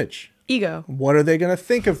to image. Ego. What are they going to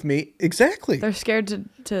think of me? Exactly. They're scared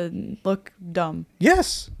to look dumb.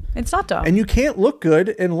 Yes. It's not dumb. And you can't look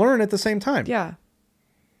good and learn at the same time. Yeah.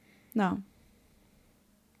 No.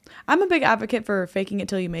 I'm a big advocate for faking it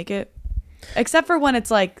till you make it. Except for when it's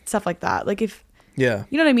stuff like that. If Yeah.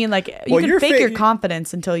 You know what I mean? You can fake your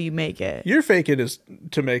confidence until you make it. Your fake it is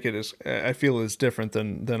to make it is, I feel, is different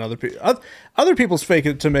than other people. Other people's fake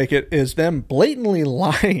it to make it is them blatantly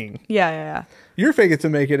lying. Yeah. Your fake it to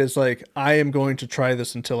make it is I am going to try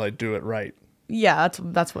this until I do it right. Yeah,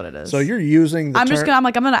 that's what it is. So you're using the I'm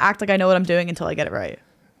gonna act like I know what I'm doing until I get it right.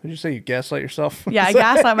 Did you say you gaslight yourself? Yeah, I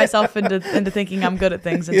gaslight myself into thinking I'm good at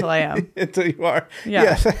things until I am. Until you are. Yeah.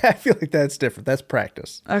 Yes, I feel like that's different. That's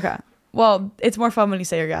practice. Okay. Well, it's more fun when you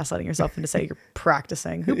say you're gaslighting yourself than to say you're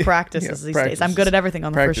practicing. Who practices these days? I'm good at everything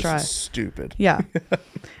on the first try. Practice is stupid. Yeah.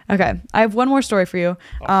 Okay. I have one more story for you.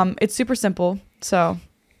 Awesome. It's super simple, so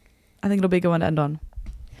I think it'll be a good one to end on.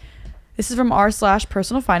 This is from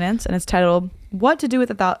r/PersonalFinance, and it's titled "What to do with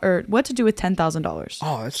 $10,000."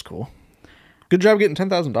 Oh, that's cool. Good job getting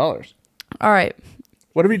 $10,000. All right.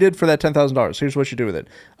 Whatever you did for that $10,000, here's what you do with it.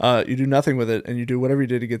 You do nothing with it, and you do whatever you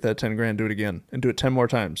did to get that 10 grand. Do it again, and do it 10 more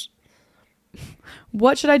times.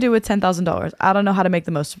 What should I do with $10,000? I don't know how to make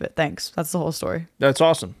the most of it. Thanks. That's the whole story. That's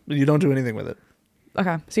awesome. You don't do anything with it.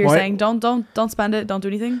 Okay. So you're saying don't spend it. Don't do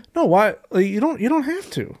anything. No. Why? You don't have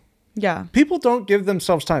to. Yeah. People don't give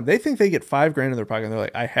themselves time. They think they get $5 grand in their pocket and they're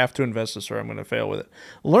like, I have to invest this or I'm going to fail with it.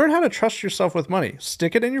 Learn how to trust yourself with money.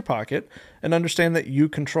 Stick it in your pocket and understand that you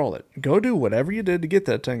control it. Go do whatever you did to get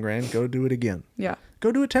that 10 grand. Go do it again. Yeah.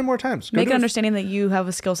 Go do it 10 more times. Make an understanding that you have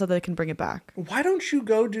a skill set that can bring it back. Why don't you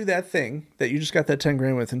go do that thing that you just got that 10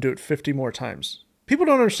 grand with and do it 50 more times? People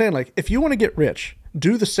don't understand. If you want to get rich,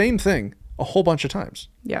 do the same thing a whole bunch of times.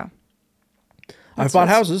 Yeah. I've bought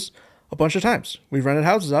houses a bunch of times. We've rented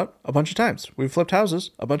houses out a bunch of times. We've flipped houses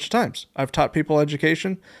a bunch of times. I've taught people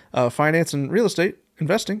education, finance, and real estate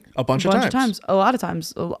investing a bunch of times. A lot of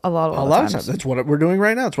times. A lot of times. That's what we're doing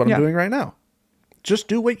right now. That's what I'm doing right now. Just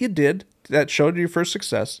do what you did that showed you your first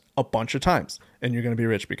success a bunch of times, and you're going to be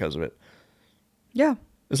rich because of it. Yeah.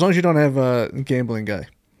 As long as you don't have a gambling guy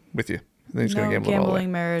with you. Then he's No going to gamble it all the way.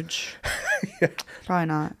 gambling marriage. Yeah. Probably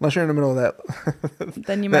not. Unless you're in the middle of that.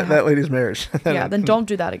 Then you might that lady's marriage. Yeah, then don't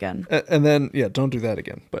do that again. And then, yeah, don't do that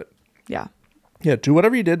again. But Yeah. yeah, do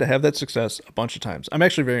whatever you did to have that success a bunch of times. I'm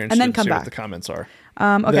actually very interested then to come see back. what the comments are.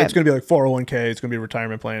 Okay. It's going to be like 401k. It's going to be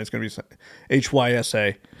retirement plan. It's going to be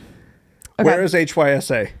HYSA. Okay. Where is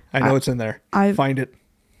HYSA? I know it's in there. Find it.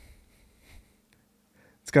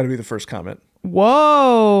 It's got to be the first comment.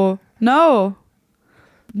 Whoa. No.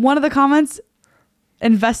 One of the comments,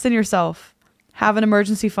 invest in yourself. Have an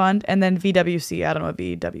emergency fund, and then VWC. I don't know what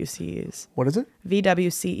VWC is. What is it?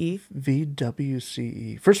 VWCE.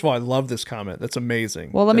 VWCE. First of all, I love this comment. That's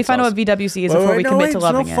amazing. Well, let me find out what VWC is before we commit to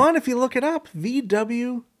loving it. It's no fun if you look it up.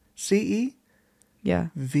 VWCE? Yeah.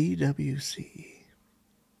 VWCE.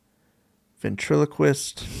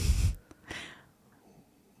 Ventriloquist.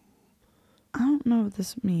 I don't know what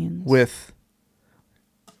this means. With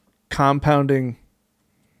compounding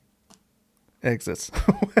exits.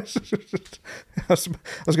 I was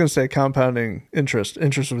going to say compounding interest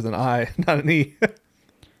with an I, not an E.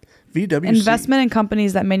 VWC. Investment in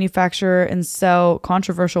companies that manufacture and sell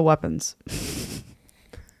controversial weapons.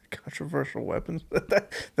 Controversial weapons.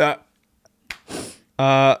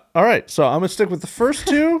 All right, so I'm gonna stick with the first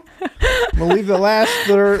two. I'm gonna leave the last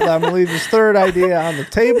third. I'm gonna leave this third idea on the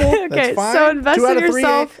table. Okay, That's fine. so invest in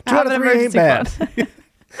yourself. Two out of three ain't bad.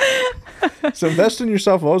 Fund. So invest in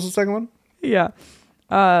yourself. What was the second one? Yeah.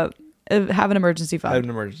 Have an emergency fund. Have an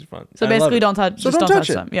emergency fund. So basically, don't touch. Just don't touch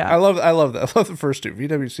them. Yeah. I love that. I love the first two.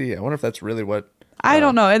 VWC. I wonder if that's really what. I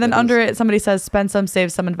don't know. And then under it, somebody says spend some,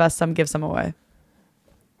 save some, invest some, give some away.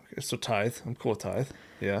 Okay, so tithe. I'm cool with tithe.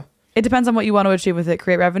 Yeah. It depends on what you want to achieve with it,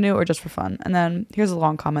 create revenue or just for fun. And then here's a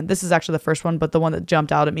long comment. This is actually the first one, but the one that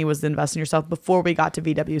jumped out at me was the invest in yourself before we got to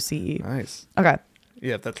VWCE. Nice. Okay.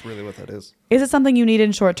 Yeah, if that's really what that is. Is it something you need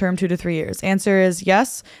in short term, 2 to 3 years? Answer is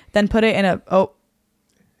yes. Then put it in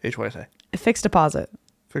HYSA. a fixed deposit.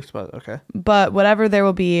 Fixed deposit. Okay. But whatever there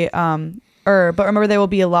will be, but remember there will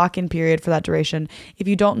be a lock-in period for that duration. If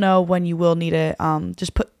you don't know when you will need it,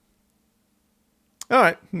 just put. All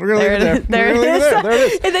right, we're gonna leave it there. There it is. There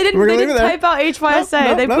it is. They didn't type out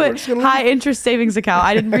HYSA. They put high interest savings account.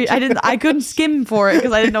 I didn't read. I couldn't skim for it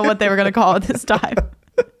because I didn't know what they were gonna call it this time.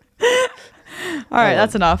 All right,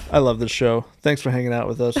 that's enough. I love this show. Thanks for hanging out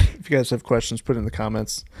with us. If you guys have questions, put it in the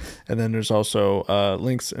comments. And then there's also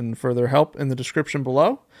links and further help in the description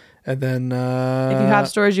below. And then if you have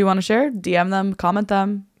stories you want to share, DM them, comment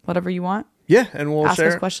them, whatever you want. Yeah, and we'll ask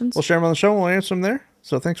us questions. We'll share them on the show. We'll answer them there.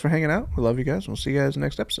 So thanks for hanging out. We love you guys. We'll see you guys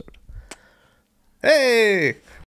next episode. Hey!